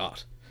Isaiah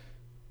Scott.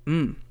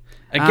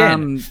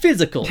 Again,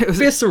 physical,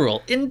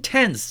 visceral,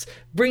 intense,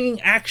 bringing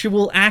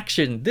actual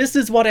action. This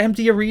is what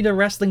empty arena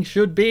wrestling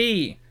should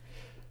be.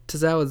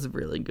 Tozawa's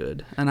really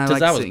good, and I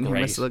like seeing him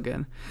wrestle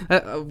again.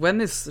 When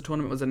this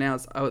tournament was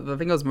announced, the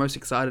thing I was most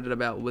excited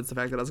about was the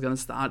fact that I was going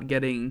to start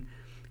getting...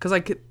 Because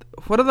like,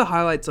 what are the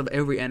highlights of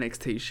every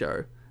NXT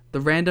show? The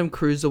random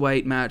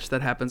cruiserweight match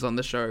that happens on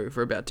the show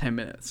for about 10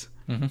 minutes.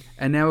 Mm-hmm.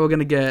 And now we're going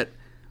to get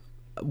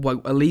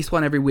at least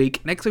one every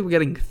week. Next week we're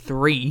getting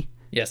 3.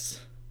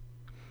 Yes.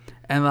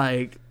 And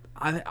like,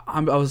 I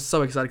was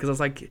so excited because I was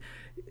like,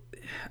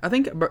 I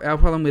think our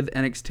problem with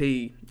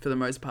NXT for the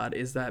most part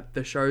is that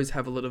the shows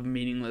have a lot of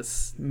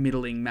meaningless,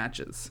 middling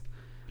matches.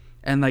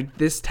 And like,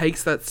 this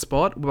takes that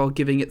spot while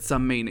giving it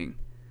some meaning.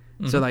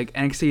 Mm-hmm. So like,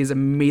 NXT is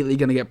immediately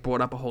going to get brought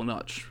up a whole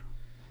notch.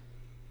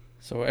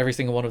 So every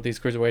single one of these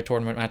Cruiserweight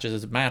tournament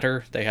matches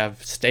matter. They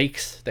have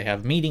stakes, they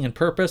have meaning and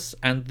purpose,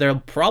 and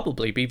they'll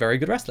probably be very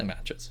good wrestling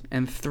matches.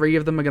 And 3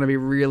 of them are going to be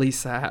really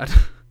sad.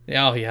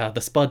 Oh yeah, the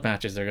Spud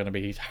matches are going to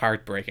be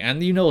heartbreaking.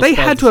 And you know, they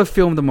had to have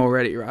filmed them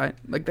already, right?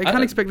 Like, they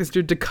can't expect this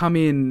dude to come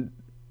in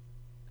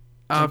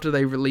after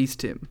they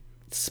released him.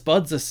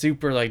 Spud's a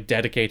super like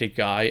dedicated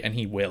guy, and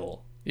he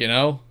will, you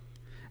know?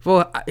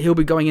 Well, he'll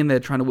be going in there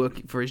trying to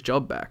work for his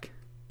job back.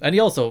 And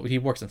he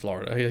works in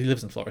Florida. He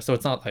lives in Florida, so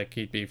it's not like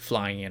he'd be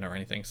flying in or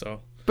anything.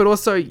 So, but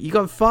also you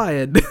got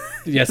fired.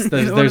 Yes,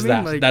 there's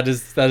that. Like, that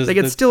is. Like,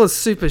 it's still a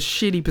super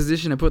shitty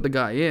position to put the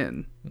guy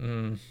in.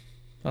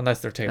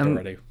 Unless they're taped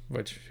already,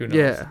 which who knows?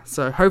 Yeah.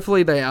 So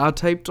hopefully they are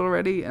taped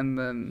already, and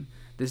then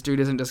this dude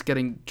isn't just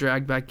getting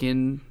dragged back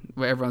in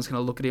where everyone's gonna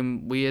look at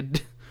him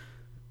weird.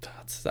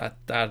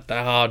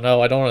 Oh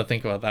no, I don't want to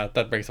think about that.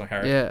 That breaks my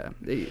heart. Yeah,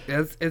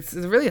 it's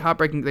a really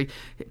heartbreaking thing.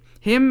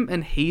 Him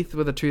and Heath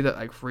were the 2 that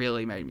like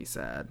really made me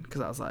sad,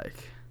 because I was like,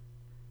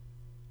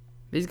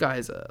 these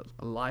guys are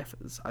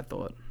lifers. I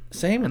thought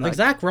same, and like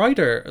Zack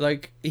Ryder,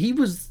 like he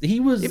was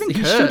even he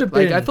Kurt, should have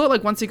been. Like, I thought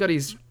like once he got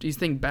his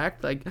thing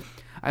back, like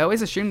I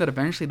always assumed that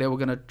eventually they were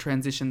going to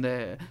transition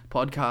their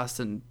podcast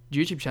and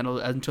YouTube channel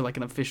into like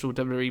an official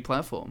WWE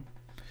platform.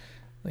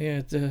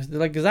 Yeah,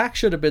 like Zach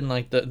should have been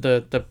like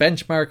the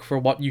benchmark for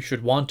what you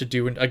should want to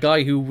do, and a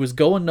guy who was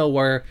going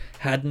nowhere,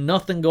 had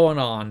nothing going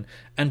on,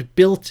 and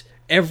built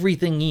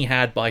everything he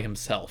had by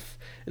himself.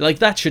 Like,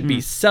 that should be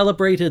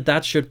celebrated.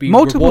 That should be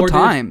multiple rewarded.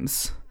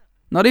 times.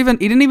 He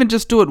didn't even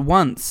just do it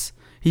once.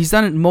 He's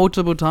done it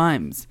multiple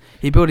times.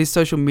 He built his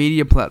social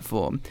media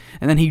platform,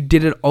 and then he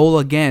did it all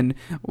again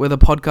with a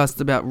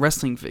podcast about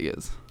wrestling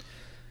figures.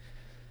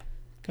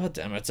 God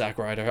damn it, Zack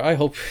Ryder. I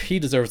hope he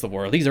deserves the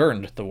world. He's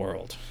earned the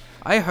world.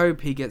 I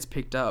hope he gets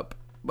picked up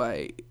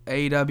by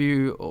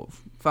AEW or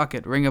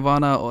Ring of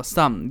Honor or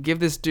something. Give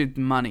this dude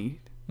money.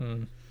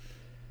 To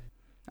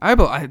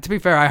be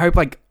fair, I hope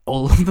like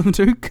all of them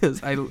do,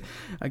 because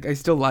I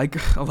still like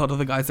a lot of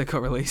the guys that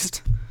got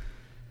released.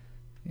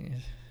 Yeah.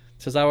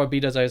 Tozawa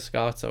beat Isaiah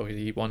Scott, so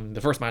he won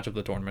the first match of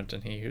the tournament.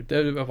 And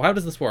how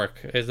does this work?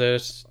 Is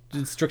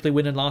it strictly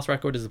win and loss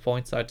record? Is it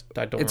points? I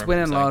don't. It's win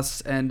and loss,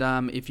 and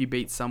if you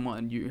beat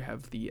someone, you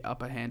have the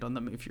upper hand on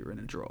them if you're in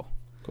a draw.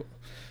 Cool.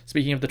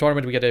 Speaking of the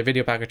tournament, we get a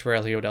video package for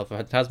El Hijo del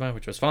Fantasma,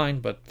 which was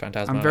fine, but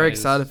Fantasma. I'm very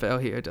excited for El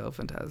Hijo del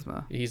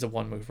Fantasma. He's a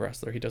one-move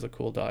wrestler. He does a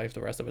cool dive.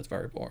 The rest of it's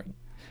very boring.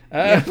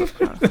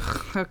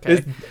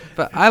 Okay,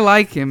 but I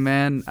like him,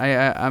 man.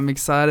 I'm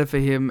excited for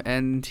him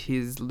and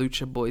his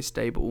Lucha Boy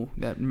stable.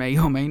 That may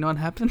or may not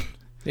happen.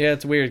 Yeah,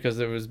 it's weird because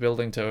it was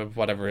building to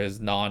whatever his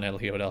non-El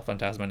Hijo del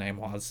Fantasma name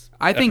was.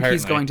 I think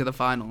he's apparently. going to the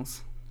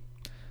finals.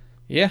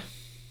 Yeah.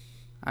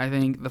 I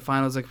think the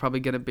finals are probably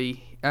going to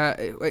be.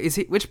 Is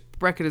he? Which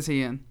bracket is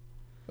he in?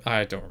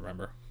 I don't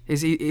remember.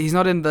 Is he? He's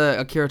not in the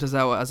Akira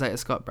Tozawa Isaiah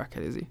Scott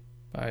bracket, is he?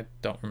 I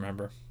don't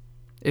remember.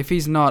 If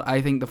he's not,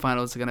 I think the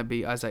finals are going to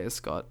be Isaiah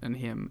Scott and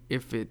him.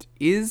 If it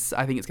is,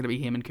 I think it's going to be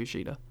him and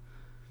Kushida.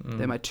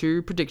 They're my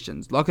 2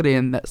 predictions. Lock it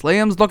in. That's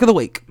Liam's Lock of the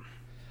Week.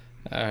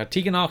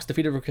 Tegan Knox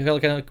defeated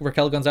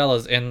Raquel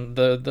Gonzalez in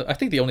the I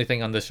think the only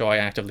thing on this show I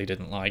actively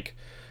didn't like.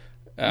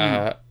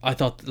 I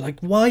thought, like,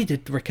 why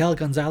did Raquel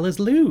Gonzalez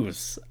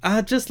lose?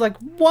 Just like,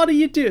 what are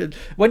you doing?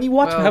 When you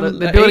watch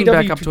they're building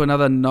back up to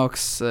another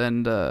Knox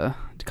and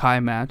Kai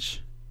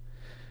match.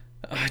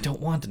 I don't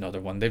want another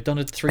one. They've done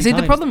it 3 See,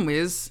 times. the problem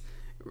is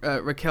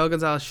Raquel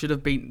Gonzalez should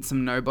have beaten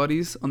some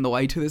nobodies on the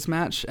way to this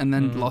match and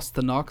then lost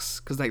the Knox,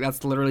 because like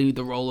that's literally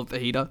the role of the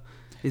heater,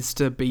 is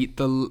to beat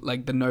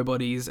the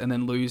nobodies and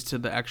then lose to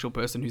the actual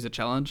person who's a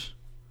challenge.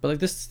 But like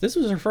this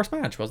was her first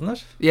match, wasn't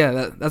it? Yeah,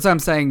 that's what I'm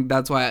saying.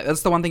 That's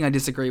the one thing I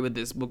disagree with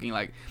this booking.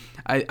 Like,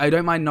 I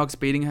don't mind Knox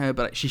beating her,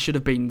 but she should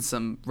have beaten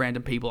some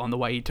random people on the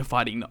way to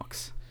fighting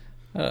Knox.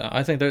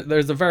 I think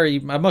there's a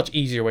much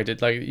easier way to,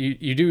 like,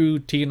 you do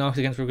Tegan Knox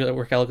against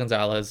Raquel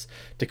Gonzalez.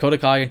 Dakota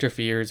Kai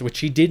interferes, which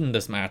she did in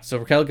this match. So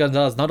Raquel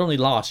Gonzalez not only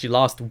lost, she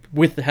lost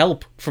with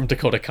help from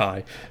Dakota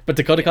Kai. But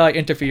Dakota Kai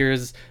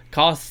interferes,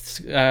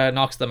 costs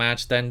Knox the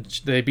match. Then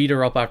they beat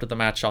her up after the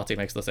match. Shotzi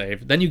makes the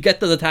save. Then you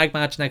get to the tag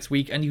match next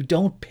week, and you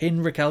don't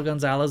pin Raquel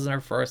Gonzalez in her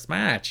first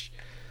match.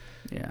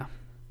 Yeah.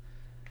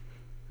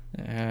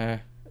 A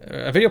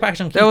video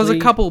package on Keith There was Lee.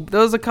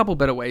 a couple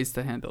better ways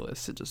to handle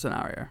this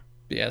scenario.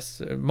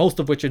 Yes, most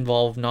of which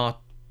involve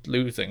not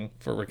losing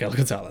for Raquel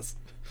Gonzalez.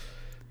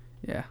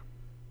 Yeah.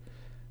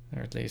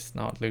 Or at least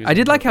not losing. I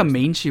did like how first.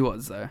 mean she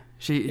was, though.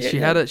 She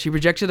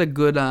projected a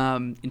good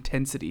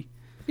intensity.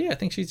 Yeah, I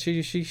think she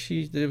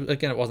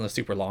again, it wasn't a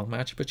super long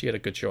match, but she had a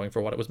good showing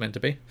for what it was meant to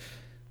be.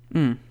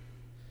 We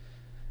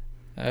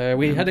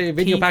had a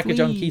video Keith package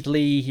on Lee. Keith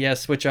Lee,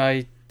 yes, which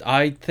I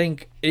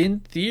think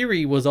in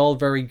theory was all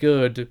very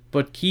good,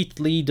 but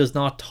Keith Lee does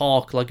not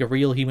talk like a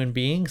real human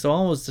being, so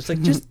I was just like,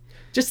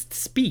 just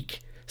speak.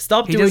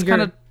 Stop He doing just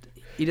kind of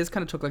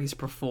talk like he's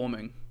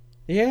performing.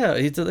 Yeah,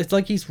 it's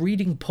like he's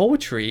reading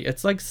poetry.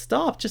 It's like,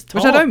 stop, just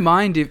talk. Which I don't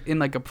mind if in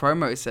like a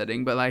promo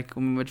setting, but like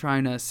when we're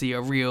trying to see a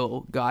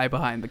real guy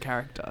behind the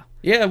character.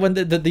 Yeah, when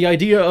the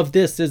idea of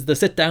this is the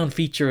sit-down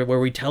feature where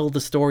we tell the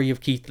story of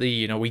Keith Lee,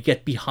 you know, we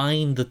get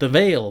behind the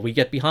veil, we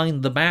get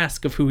behind the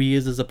mask of who he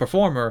is as a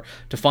performer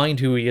to find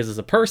who he is as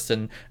a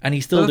person, and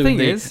he's still But the doing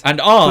thing the... is, and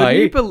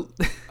I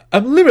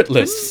am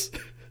limitless.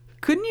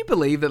 Couldn't you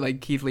believe that like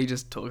Keith Lee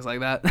just talks like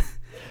that?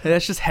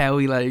 That's just how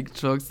he like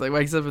talks. Like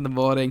wakes up in the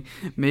morning,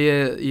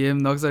 Mia Yim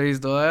knocks on his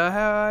door.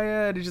 How are you?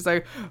 And he's just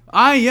like,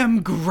 I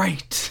am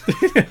great.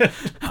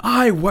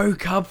 I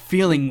woke up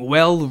feeling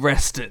well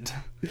rested.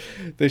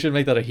 They should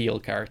make that a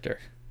heel character.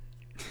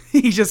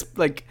 He's just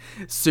like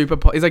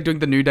he's like doing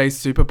the New Day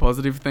super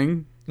positive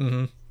thing.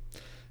 Mm-hmm.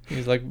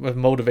 He's like a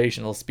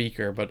motivational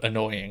speaker, but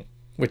annoying.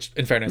 Which,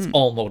 in fairness,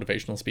 all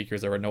motivational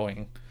speakers are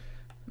annoying.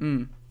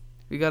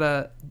 We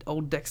got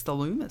old Dexter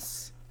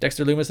Loomis.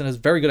 Dexter Loomis and his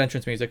very good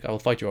entrance music, I will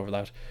fight you over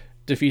that,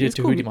 defeated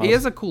Cool. Tahuti Moss. He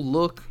has a cool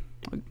look.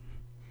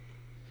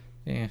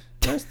 Yeah,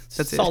 That's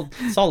it. solid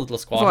little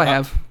squad. That's all I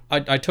have.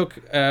 I took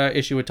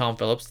issue with Tom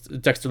Phillips.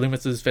 Dexter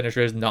Loomis's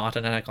finisher is not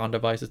an Anaconda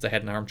Vice; it's a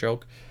head and arm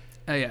choke.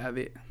 Oh yeah,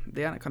 the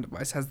Anaconda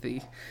Vice has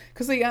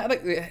because the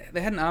head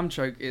and arm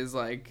choke is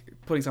like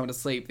putting someone to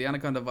sleep. The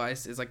Anaconda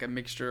Vice is like a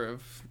mixture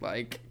of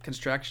like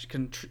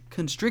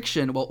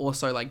constriction while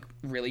also like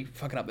really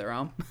fucking up their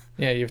arm.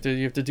 Yeah, you have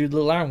to do the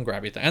little arm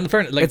grabby thing. And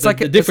the It's like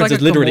the it's difference like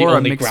is a literally Kimura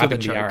only mixed with a grabbing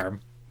the choke.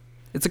 arm.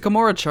 It's a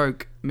Kimura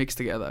choke mixed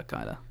together,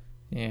 kind of.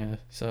 Yeah,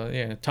 so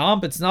yeah,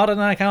 Tom, it's not an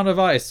Anaconda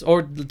Vice,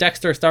 or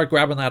Dexter, start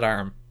grabbing that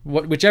arm.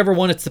 Whichever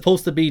one it's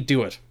supposed to be,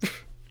 do it.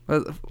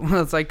 Well,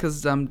 it's like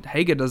because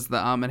Hager does the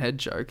arm and head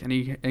choke,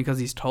 and because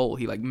he's tall,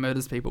 he like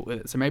murders people with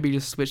it. So maybe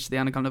just switch to the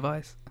Anaconda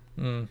Vice.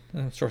 I'm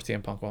sure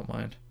CM Punk won't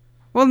mind.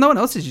 Well, no one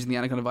else is using the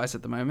Anaconda Vice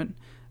at the moment.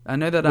 I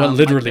know that. Well,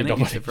 literally Mike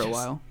Bennett used nobody it for a is.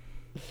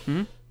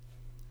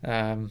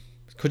 while.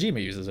 Kojima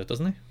uses it,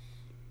 doesn't he?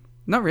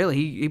 Not really.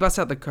 He busts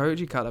out the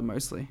Koji cutter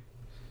mostly,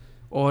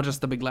 or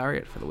just the big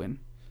lariat for the win.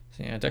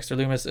 So, yeah, Dexter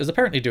Loomis is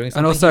apparently doing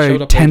And something. also,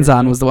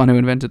 Tenzan was the one who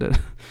invented it.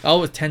 Oh,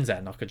 it was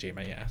Tenzan, not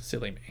Kojima. Yeah,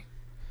 silly me.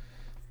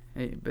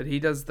 Hey, but he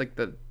does like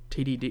the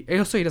TDD.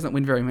 Also, he doesn't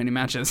win very many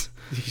matches.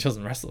 He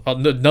doesn't wrestle. Well,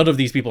 none of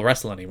these people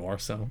wrestle anymore.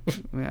 So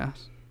Yeah.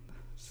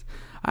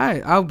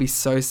 I'll be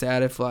so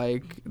sad if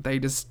like they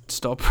just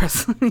stop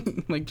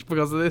wrestling like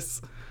because of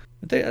this.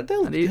 we're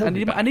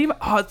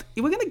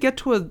We're gonna get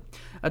to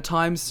a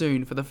time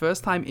soon, for the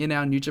first time in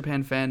our New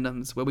Japan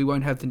fandoms, where we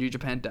won't have the New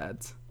Japan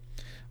dads.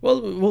 Well,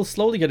 we'll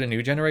slowly get a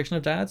new generation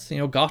of dads. You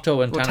know,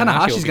 Gato and Well,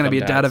 Tanahashi Tanahashi's going to be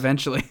a dad dads.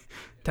 eventually.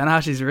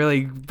 Tanahashi's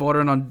really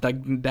bordering on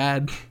like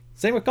dad.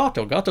 Same with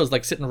Gato. Gato's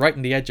like sitting right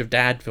on the edge of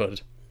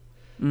dadhood.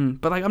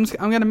 But like I'm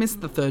going to miss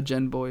the third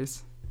gen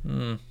boys.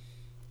 I'm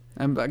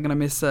going to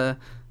miss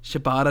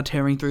Shibata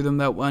tearing through them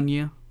that one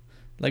year.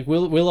 Like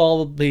we'll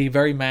all be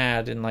very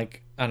mad in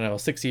like, I don't know,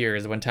 6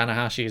 years when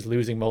Tanahashi is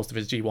losing most of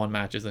his G1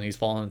 matches and he's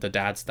fallen into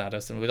dad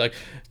status, and we're like,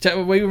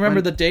 we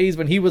remember the days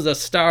when he was a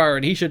star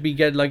and he should be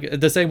getting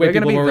like the same way We're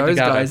going to people be were with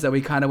those Nagata. guys that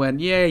we kind of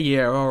went,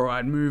 yeah, all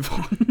right, move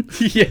on.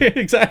 Yeah,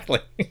 exactly.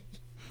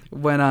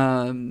 When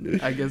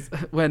I guess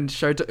when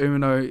Shota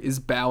Umino is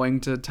bowing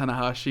to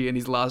Tanahashi in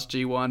his last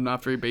G1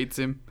 after he beats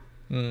him.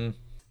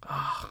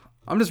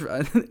 I'm just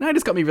now it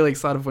just got me really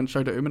excited when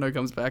Shota Umino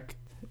comes back.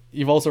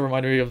 You've also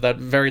reminded me of that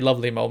very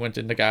lovely moment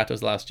in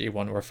Nagato's last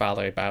G1 where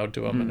Fale bowed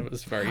to him, and it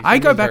was very. I it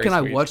go was back very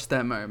and sweet. I watch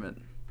that moment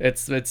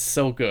It's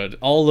so good.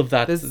 All of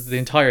that, There's- the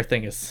entire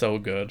thing is so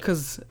good.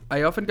 because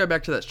I often go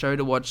back to that show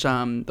to watch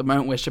the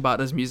moment where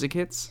Shibata's music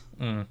hits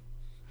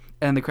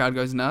and the crowd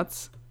goes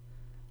nuts.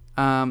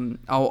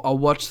 I'll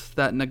watch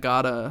that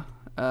Nagata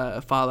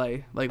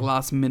Fale like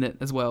last minute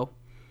as well.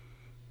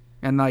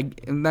 And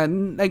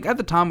then at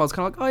the time I was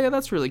kind of like, oh yeah,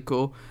 that's really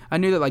cool. I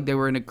knew that like they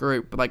were in a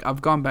group, but like I've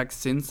gone back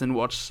since and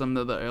watched some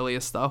of the earlier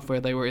stuff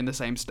where they were in the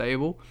same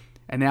stable,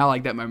 and now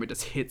like that moment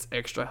just hits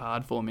extra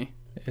hard for me.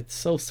 It's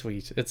so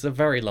sweet. It's a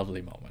very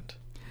lovely moment.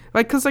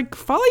 Like, cause like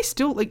Fale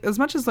still like, as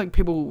much as like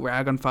people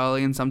rag on Fale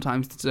and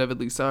sometimes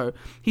deservedly so,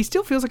 he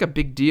still feels like a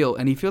big deal,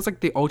 and he feels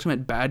like the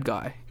ultimate bad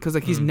guy because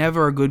like he's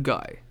never a good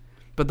guy.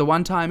 But the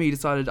one time he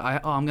decided,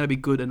 I'm gonna be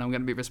good and I'm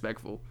gonna be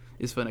respectful,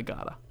 is for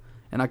Nagata.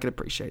 And I could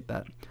appreciate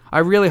that. I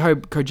really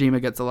hope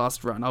Kojima gets the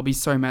last run. I'll be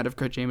so mad if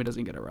Kojima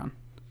doesn't get a run.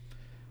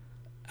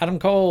 Adam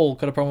Cole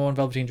cut a promo on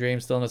Velveteen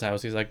Dream, still in his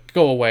house. He's like,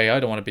 go away, I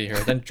don't want to be here.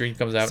 Then Dream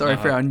comes out. Sorry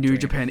 "No, for our New Dream."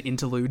 Japan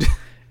interlude.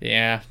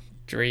 Yeah,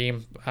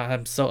 Dream.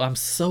 I'm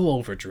so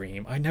over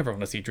Dream. I never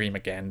want to see Dream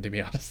again, to be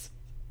honest.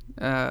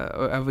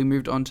 Have we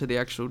moved on to the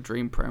actual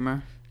Dream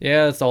promo?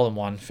 Yeah, it's all in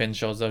one. Finn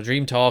shows up.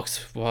 Dream talks,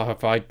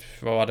 fight,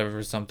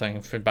 whatever, something.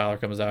 Finn Balor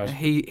comes out.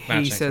 He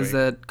Match next says week.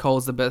 that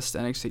Cole's the best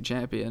NXT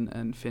champion,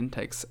 and Finn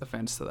takes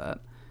offense to that.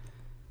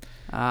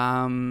 You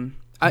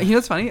know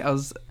what's funny?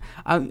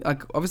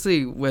 Like,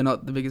 obviously we're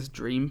not the biggest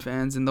Dream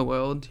fans in the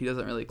world. He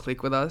doesn't really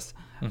click with us,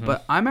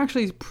 but I'm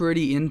actually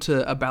pretty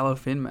into a Balor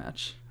Finn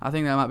match. I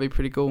think that might be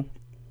pretty cool.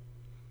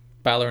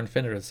 Balor and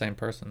Finn are the same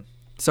person.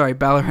 Sorry,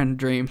 Balor and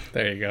Dream,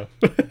 There you go.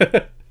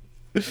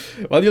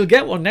 Well, you'll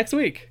get one next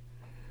week.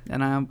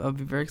 and I'll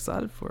be very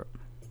excited for it.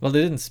 Well,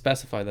 they didn't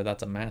specify that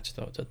that's a match,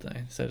 though, did they?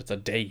 They said it's a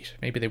date.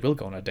 Maybe they will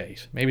go on a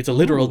date. Maybe it's a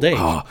literal date.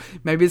 Oh,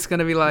 maybe it's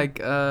gonna be like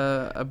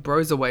a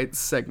Broserweight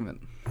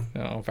segment.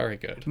 Oh, very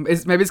good.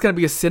 Maybe it's gonna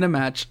be a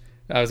Cinematch,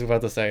 I was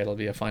about to say it'll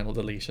be a final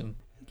deletion.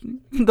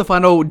 the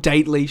final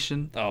date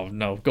letion, Oh,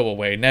 no. Go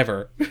away.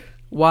 Never.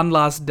 one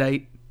last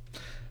date.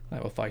 I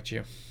will fight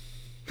you.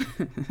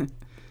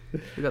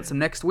 We got some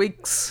next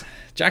weeks.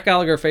 Jack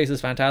Gallagher faces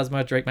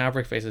Phantasma. Drake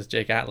Maverick faces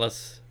Jake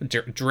Atlas.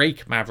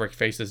 Drake Maverick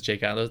faces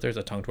Jake Atlas. There's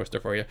a tongue twister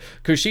for you.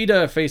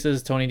 Kushida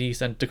faces Tony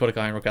Nese, and Dakota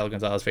Kai and Raquel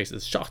Gonzalez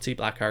faces Shotzi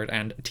Blackheart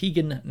and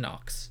Tegan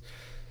Knox.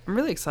 I'm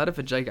really excited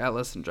for Jake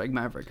Atlas and Drake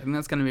Maverick. I think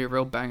that's gonna be a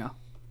real banger.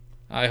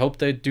 I hope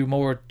they do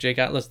more Jake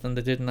Atlas than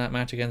they did in that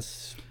match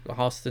against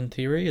Austin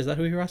Theory. Is that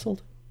who he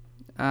wrestled?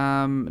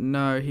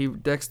 No,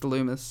 Dexter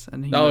Loomis,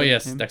 and he. Oh, murdered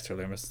yes, him. Dexter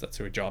Loomis. That's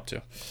who he jobbed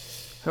to.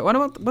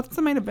 What's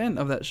the main event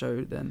of that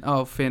show then?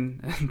 Oh,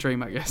 Finn and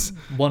Dream, I guess.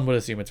 One would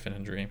assume it's Finn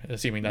and Dream,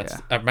 assuming that's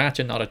a match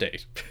and not a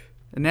date.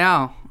 And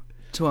now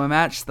to a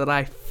match that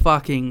I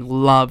fucking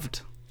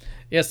loved.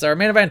 Yes, our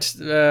main event,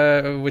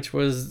 which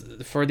was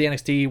for the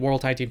NXT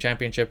World Tag Team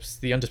Championships,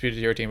 the Undisputed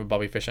Era team of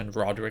Bobby Fish and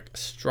Roderick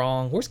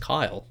Strong. Where's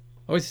Kyle?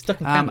 Oh, he's stuck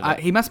in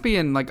Canada. He must be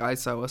in like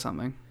ISO or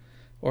something.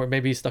 Or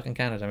maybe he's stuck in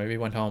Canada. Maybe he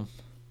went home.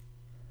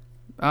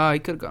 Oh, he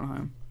could have gone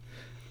home.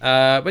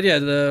 But yeah,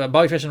 the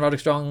Bobby Fish and Roderick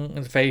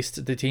Strong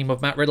faced the team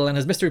of Matt Riddle and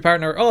his mystery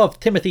partner of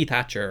Timothy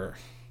Thatcher.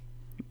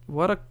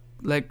 What?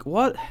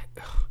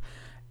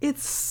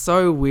 It's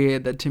so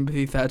weird that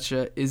Timothy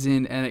Thatcher is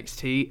in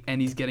NXT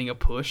and he's getting a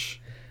push.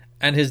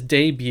 And his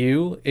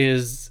debut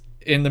is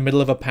in the middle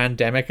of a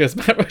pandemic as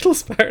Matt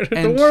Riddle's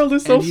partner. The world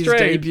is so and his strange.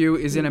 debut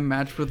is in a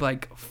match with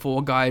like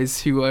 4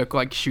 guys who work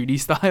like shooty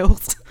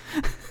styles.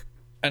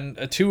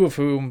 And 2 of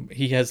whom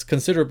he has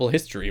considerable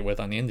history with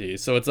on the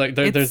indies. So it's like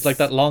there's It's- like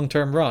that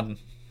long-term run.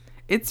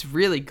 It's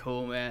really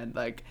cool, man.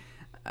 Like,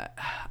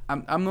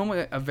 I'm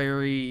normally a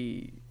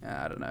very,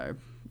 I don't know,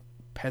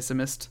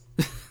 pessimist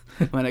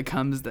when it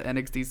comes to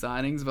NXT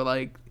signings, but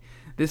like,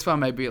 this one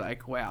may be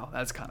like, wow,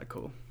 that's kind of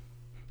cool.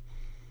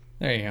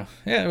 There you go.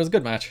 Yeah, it was a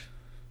good match.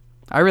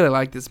 I really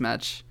like this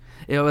match.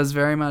 It was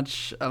very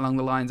much along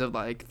the lines of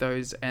like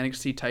those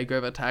NXT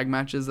TakeOver tag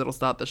matches that'll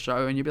start the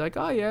show and you'll be like,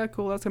 oh yeah,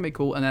 cool, that's gonna be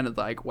cool. And then it's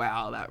like,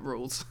 wow, that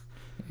rules.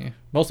 Yeah.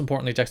 Most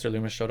importantly, Dexter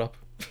Loomis showed up.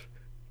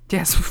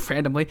 Yes,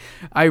 randomly.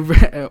 I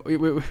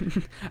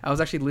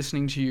was actually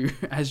listening to you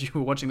as you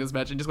were watching this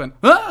match and just went,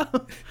 ah!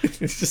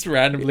 It's just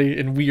randomly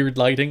in weird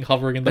lighting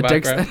hovering in the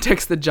background.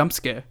 Text the jump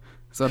scare.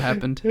 That's what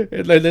happened.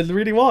 It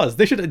really was.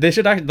 They should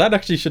that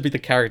actually should be the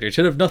character. It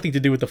should have nothing to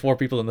do with the 4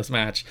 people in this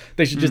match.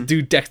 They should just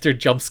do Dexter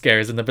jump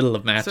scares in the middle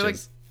of matches. So, like,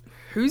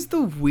 who's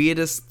the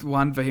weirdest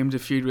one for him to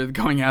feud with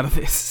going out of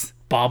this?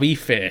 Bobby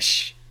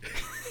Fish.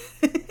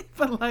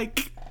 But,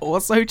 like,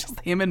 also just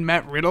him and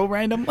Matt Riddle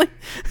randomly?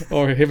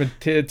 Or him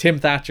and Tim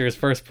Thatcher's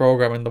first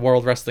program in the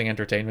World Wrestling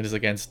Entertainment is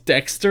against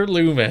Dexter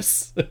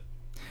Loomis.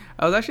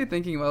 I was actually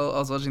thinking while I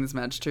was watching this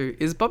match too,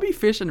 is Bobby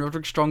Fish and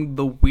Roderick Strong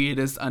the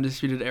weirdest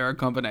Undisputed Era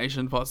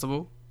combination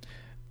possible?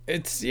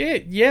 It's,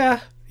 yeah.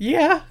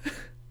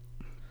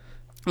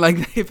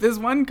 Like, if there's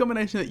one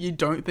combination that you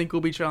don't think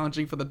will be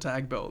challenging for the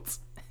tag belts,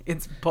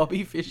 it's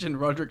Bobby Fish and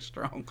Roderick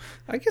Strong.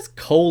 I guess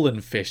Cole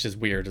and Fish is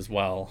weird as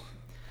well.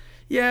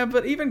 Yeah,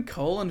 but even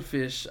Cole and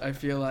Fish, I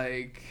feel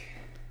like...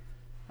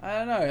 I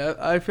don't know.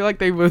 I feel like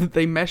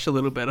they mesh a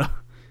little better.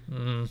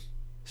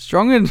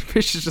 Strong and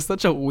Fish is just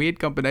such a weird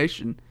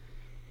combination.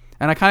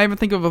 And I can't even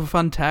think of a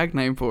fun tag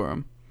name for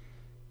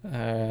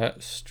them.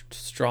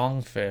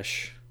 Strong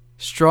Fish.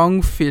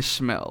 Strong Fish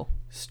Smell.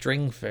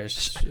 String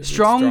Fish.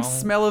 Strong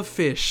smell of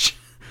fish.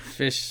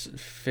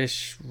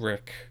 Fish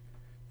Rick.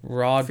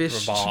 Rod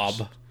Fish-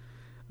 Bob.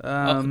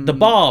 The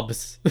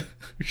Bobs.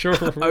 Sure.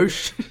 Oh,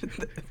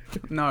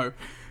 no.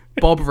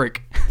 Bob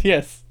Rick.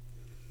 Yes.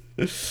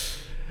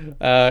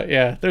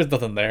 Yeah, there's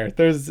nothing there.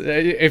 There's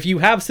if you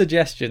have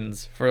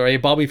suggestions for a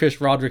Bobby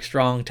Fish Roderick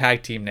Strong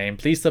tag team name,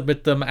 please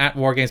submit them at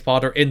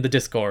WarGamesPod or in the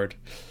Discord.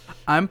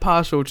 I'm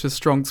partial to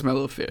Strong Smell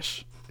of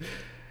Fish.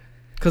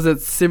 Because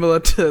it's similar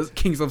to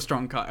Kings of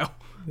Strong Kyle.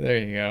 There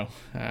you go.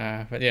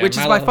 But yeah, Which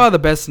is by far the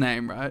best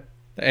name, right?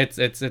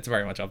 It's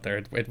very much up there.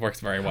 It works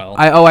very well.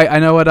 I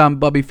know what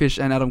Bobby Fish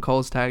and Adam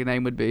Cole's tag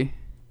name would be.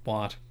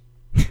 What?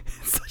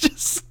 Such a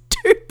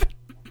stupid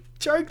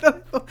joke that I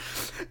thought.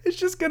 It's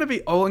just gonna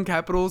be all in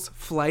capitals,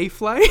 flay,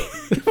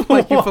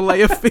 like you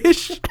fillet of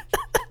fish.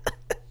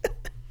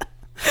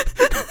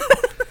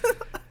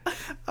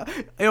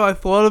 I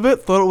thought of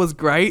it, thought it was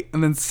great,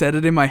 and then said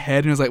it in my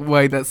head, and was like,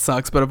 "Wait, that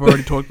sucks." But I've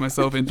already talked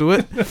myself into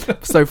it,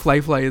 so flay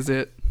is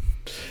it.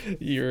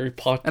 You're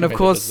pot And of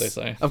committed, as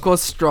they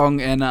course, say.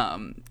 Strong and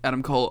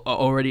Adam Cole are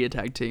already a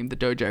tag team, the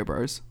Dojo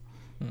Bros.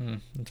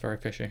 It's very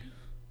fishy.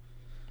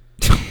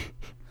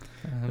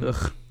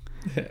 Ugh.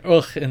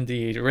 Ugh,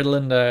 indeed. Riddle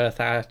and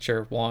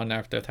Thatcher won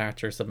after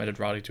Thatcher submitted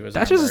Roddy to his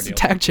Thatcher's armbar just a deal.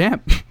 tag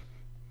champ.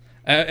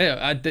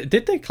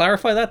 Did they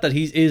clarify that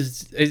he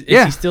is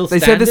Yeah, he still they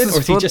said standing, this is or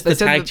is he for- just they the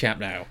said tag that- champ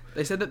now?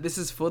 They said that this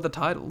is for the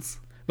titles.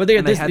 But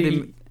And they had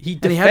him- he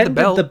and he had the defended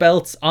belt. the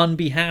belts on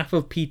behalf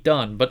of Pete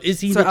Dunne, but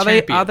is he So the are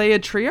champion? they a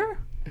trio?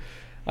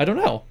 I don't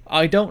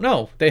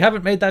know. They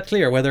haven't made that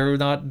clear whether or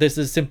not this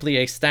is simply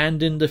a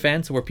stand-in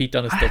defense where Pete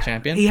Dunne is still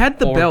champion. He had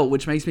the or- belt,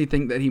 which makes me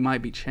think that he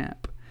might be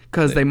champ.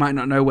 Because they might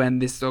not know when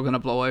this is all going to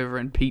blow over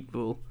and Pete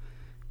will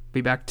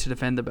be back to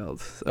defend the belt.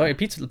 So, Oh, yeah,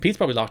 Pete's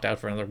probably locked out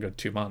for another good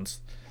 2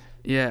 months.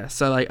 yeah,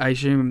 so like I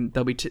assume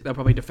they'll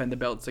probably defend the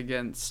belts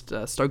against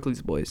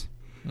Stokely's boys.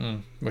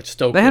 Which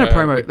Stoke. They had a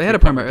promo. They had a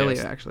promo yes,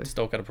 earlier, actually.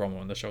 Stoke had a promo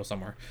on the show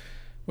somewhere,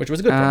 which was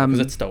a good promo because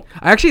it's Stoke.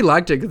 I actually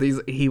liked it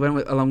because he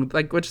went along with,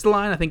 like, which is the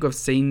line I think we've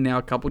seen now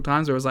a couple of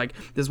times where it was like,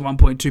 there's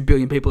 1.2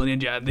 billion people in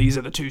India, and these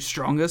are the 2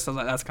 strongest. I was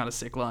like, that's kind of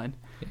sick line.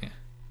 Yeah,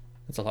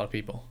 that's a lot of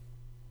people.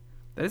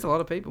 That is a lot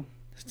of people.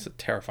 It's a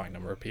terrifying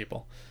number of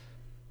people.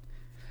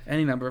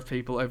 Any number of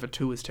people over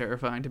 2 is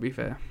terrifying, to be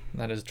fair.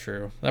 That is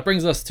true. That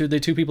brings us to the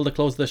 2 people to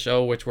close the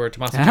show, which were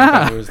Tommaso Ah,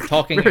 Ciampa, who was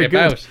talking very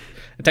good. about.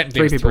 Technically,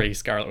 3 it was people. 3.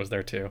 Scarlett was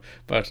there too,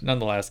 but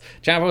nonetheless,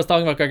 Ciampa was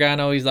talking about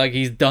Gargano. He's like,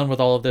 he's done with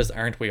all of this,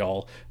 aren't we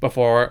all?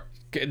 Before,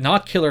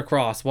 not Killer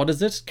Cross. What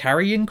is it?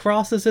 Carrying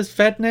Cross is his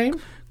Fed name.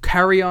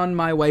 Carry on,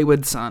 my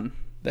wayward son.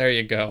 There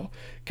you go.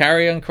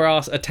 Carrion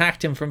Cross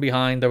attacked him from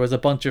behind. There was a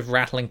bunch of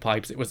rattling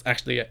pipes. It was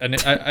actually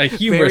a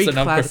humorous Very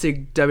enough.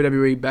 classic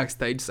WWE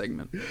backstage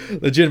segment.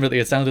 Legitimately,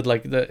 it sounded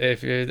like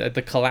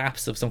the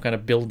collapse of some kind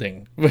of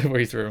building where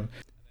he threw him.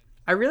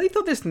 I really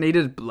thought this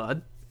needed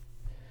blood.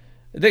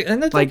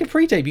 And it's like a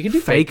pre-tape. You can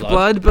do Fake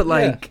blood, but Yeah.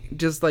 like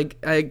just like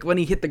when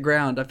he hit the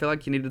ground, I feel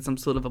like you needed some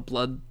sort of a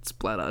blood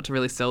splatter to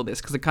really sell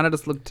this because it kind of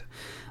just looked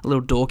a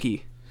little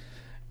dorky.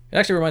 It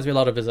actually reminds me a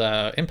lot of his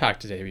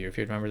Impact debut. If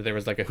you remember, there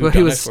was like a Where he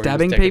whodunit was where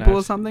stabbing taken people out.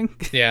 or something.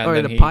 Yeah, or and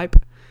in then a pipe,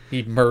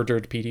 He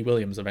murdered Petey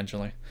Williams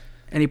eventually.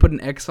 and he put an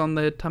X on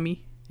the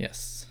tummy.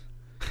 Yes.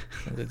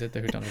 the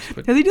whodunit.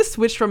 But, Has he just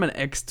switched from an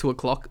X to a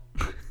clock?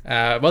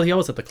 well, he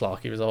always had the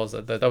clock. He was always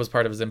that was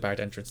part of his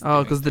Impact entrance.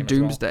 Oh, because the theme as well.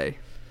 Doomsday.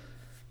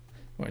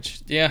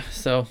 Which, yeah,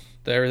 so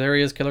there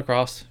he is, Killer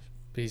Cross.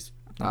 He's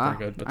not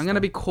very good, but I'm going to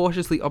still. be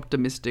cautiously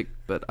optimistic,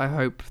 but I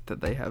hope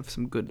that they have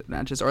some good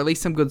matches, or at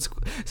least some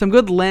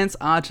good Lance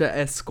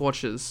Archer-esque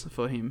squashes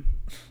for him.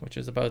 Which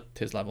is about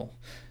his level.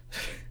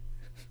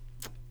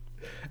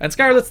 And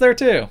Scarlett's there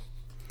too.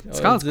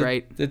 Scarlett's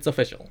great. It's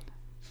official.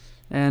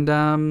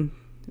 And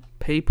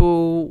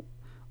people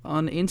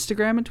on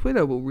Instagram and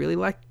Twitter will really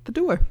like the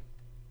duo.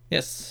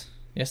 Yes.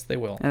 Yes, they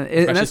will. And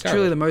Especially that's Scarlet.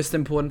 truly the most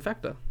important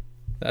factor.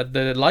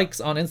 The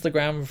likes on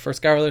Instagram for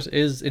Scarlet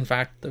is, in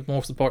fact, the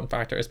most important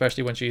factor,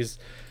 especially when she's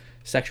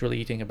sexually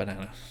eating a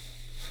banana.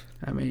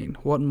 I mean,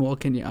 what more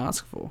can you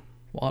ask for?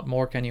 What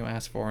more can you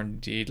ask for,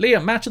 indeed?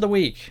 Liam, match of the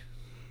week.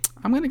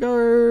 I'm going to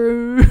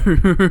go...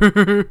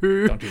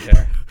 Don't you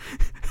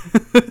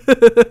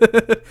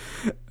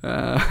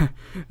dare.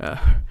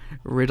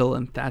 Riddle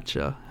and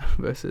Thatcher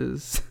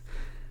versus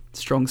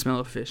Strong Smell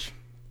of Fish.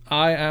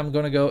 I am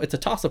going to go... It's a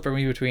toss-up for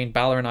me between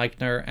Balor and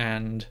Eichner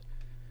and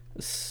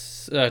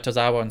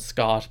Tozawa and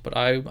Scott, but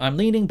I'm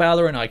leaning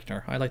Balor and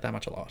Eichner. I like that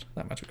match a lot.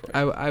 That match was great.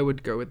 I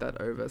would go with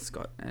that over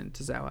Scott and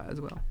Tozawa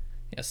as well.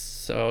 Yes,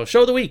 so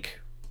show of the week.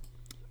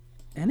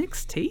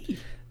 NXT.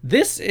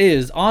 This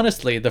is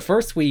honestly the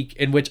first week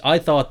in which I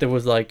thought there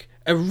was like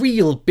a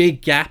real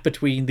big gap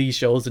between these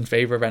shows in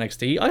favor of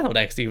NXT. I thought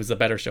NXT was the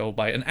better show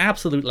by an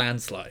absolute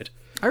landslide.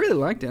 I really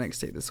liked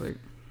NXT this week.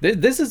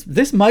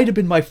 This might have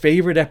been my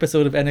favorite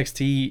episode of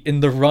NXT in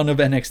the run of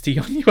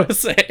NXT on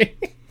USA.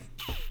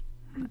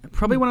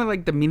 Probably one of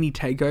like the mini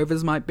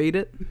takeovers might beat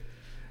it.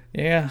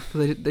 Yeah.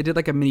 They did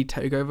like a mini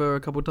takeover a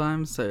couple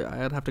times, so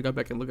I'd have to go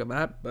back and look at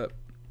that. But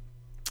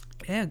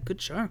yeah,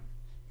 good show.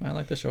 I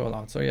like the show a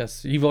lot. So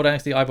yes, you vote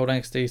NXT, I vote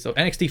NXT. So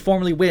NXT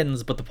formally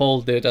wins, but the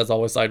poll did, as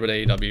always, side with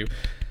AEW.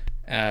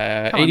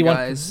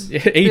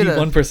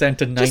 81%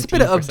 to 19%. Just a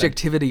bit of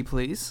objectivity,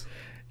 please.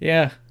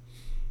 Yeah.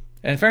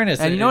 In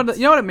fairness, and you know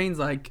what it means.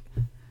 Like,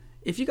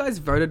 if you guys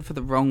voted for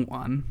the wrong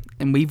one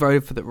and we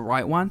voted for the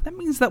right one, that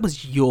means that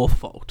was your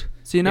fault.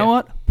 So you know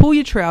what? Pull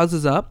your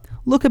trousers up,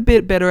 look a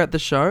bit better at the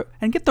show,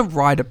 and get the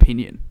right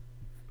opinion.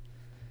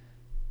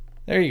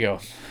 There you go.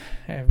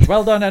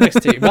 Well done,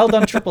 NXT. Well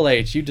done, Triple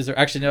H. You deserve...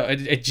 Actually, no,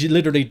 it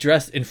literally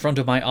just in front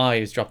of my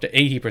eyes dropped to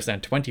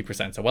 80%,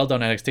 20%. So well done,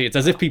 NXT. It's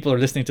as if people are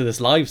listening to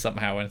this live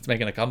somehow and it's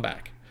making a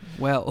comeback.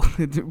 Well,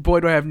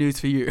 boy, do I have news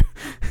for you.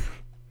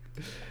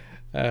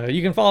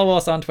 You can follow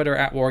us on Twitter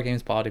at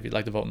WarGamesPod if you'd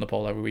like to vote in the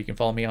poll every week. You can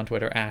follow me on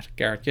Twitter at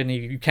Garrett Kidney.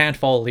 You can't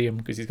follow Liam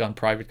because he's gone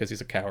private because he's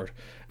a coward.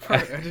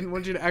 Right, I didn't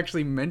want you to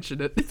actually mention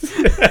it.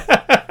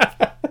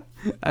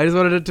 I just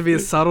wanted it to be a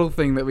subtle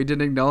thing that we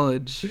didn't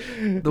acknowledge.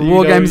 The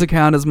War Games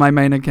account is my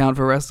main account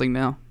for wrestling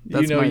now.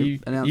 That's my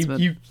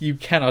announcement. You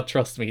cannot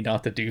trust me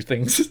not to do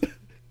things.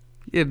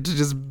 Yeah, to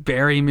just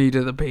bury me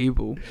to the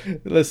people.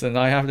 Listen,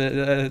 I have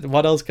to...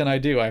 what else can I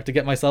do? I have to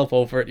get myself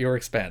over at your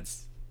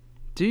expense.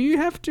 Do you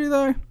have to,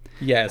 though?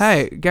 Yes.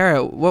 Hey,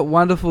 Garrett, what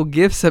wonderful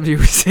gifts have you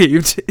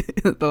received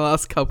the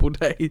last couple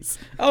days?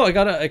 Oh, I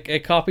got a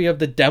copy of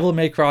the Devil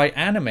May Cry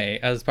anime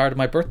as part of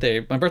my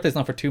birthday. My birthday's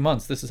not for 2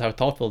 months. This is how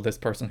thoughtful this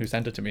person who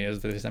sent it to me is.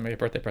 They sent me a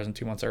birthday present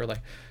 2 months early.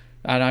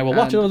 And I will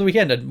watch it over the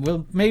weekend, and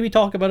we'll maybe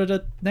talk about it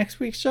at next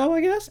week's show,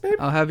 I guess, maybe?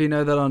 I'll have you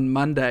know that on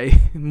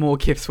Monday, more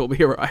gifts will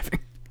be arriving.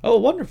 Oh,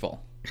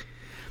 wonderful.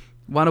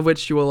 One of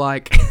which you will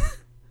like.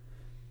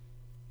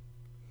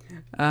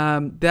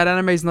 That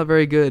anime's not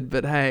very good,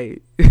 but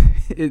hey,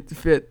 it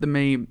fit the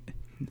meme.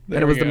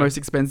 And it was the most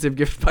expensive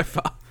gift by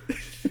far.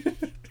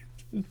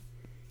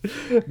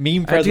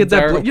 Meme presents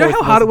are, you know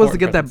how hard it was to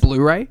get that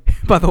Blu-ray,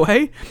 by the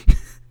way?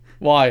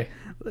 Why?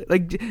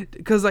 Like,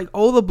 because like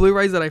all the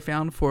Blu-rays that I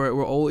found for it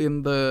were all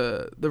in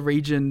the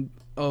region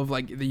of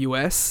like the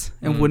US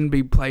and wouldn't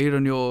be played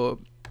on your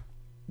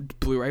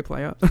Blu-ray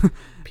player.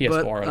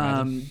 PS4.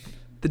 But,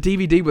 the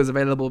DVD was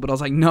available, but I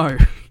was like, no.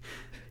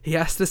 He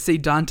has to see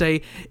Dante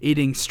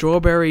eating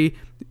strawberry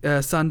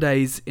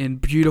sundaes in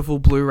beautiful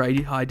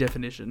Blu-ray high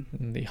definition.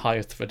 In the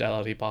highest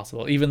fidelity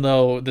possible. Even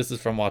though this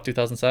is from, what,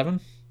 2007?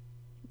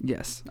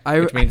 Yes.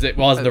 Which means it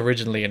wasn't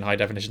originally in high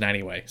definition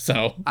anyway,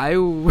 so...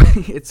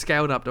 It's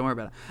scaled up, don't worry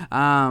about it.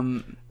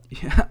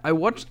 Yeah, I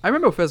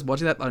remember first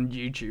watching that on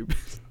YouTube.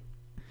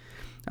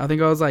 I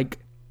think I was like...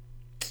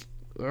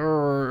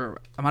 I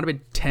might have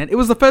been 10. It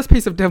was the first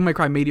piece of Devil May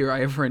Cry media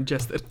I ever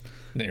ingested.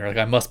 And you're like,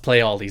 I must play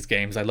all these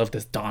games. I love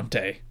this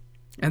Dante.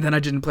 And then I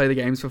didn't play the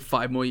games for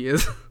 5 more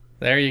years.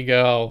 There you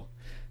go.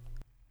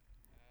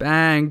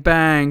 Bang,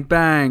 bang,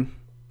 bang.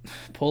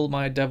 Pull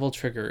my devil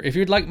trigger. If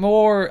you'd like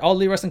more All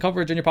Elite Wrestling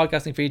coverage in your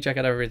podcasting feed, check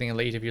out Everything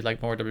Elite. If you'd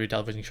like more WWE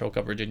television show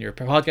coverage in your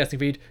podcasting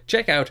feed,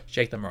 check out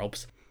Shake Them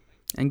Ropes.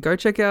 And go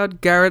check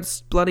out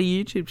Garrett's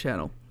bloody YouTube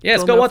channel.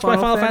 Yes, go watch my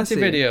Final Fantasy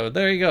video.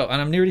 There you go.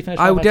 And I'm nearly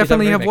finished. I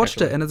definitely have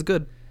watched it, and it's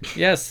good.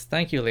 Yes,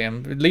 thank you,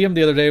 Liam. Liam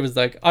the other day was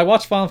like, I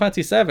watched Final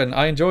Fantasy 7.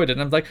 I enjoyed it.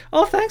 And I was like,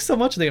 oh, thanks so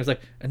much. And he was like,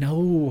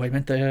 no, I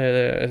meant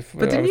the...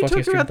 But didn't you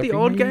talk about the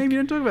old game? You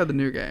didn't talk about the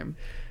new game.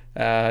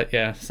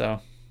 Yeah, so...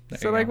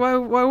 So, like, why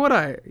would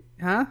I?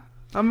 Huh?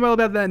 I'm all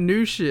about that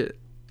new shit.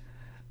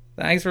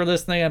 Thanks for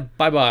listening, and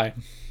bye-bye.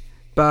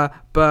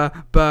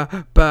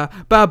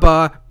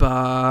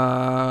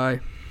 Bye.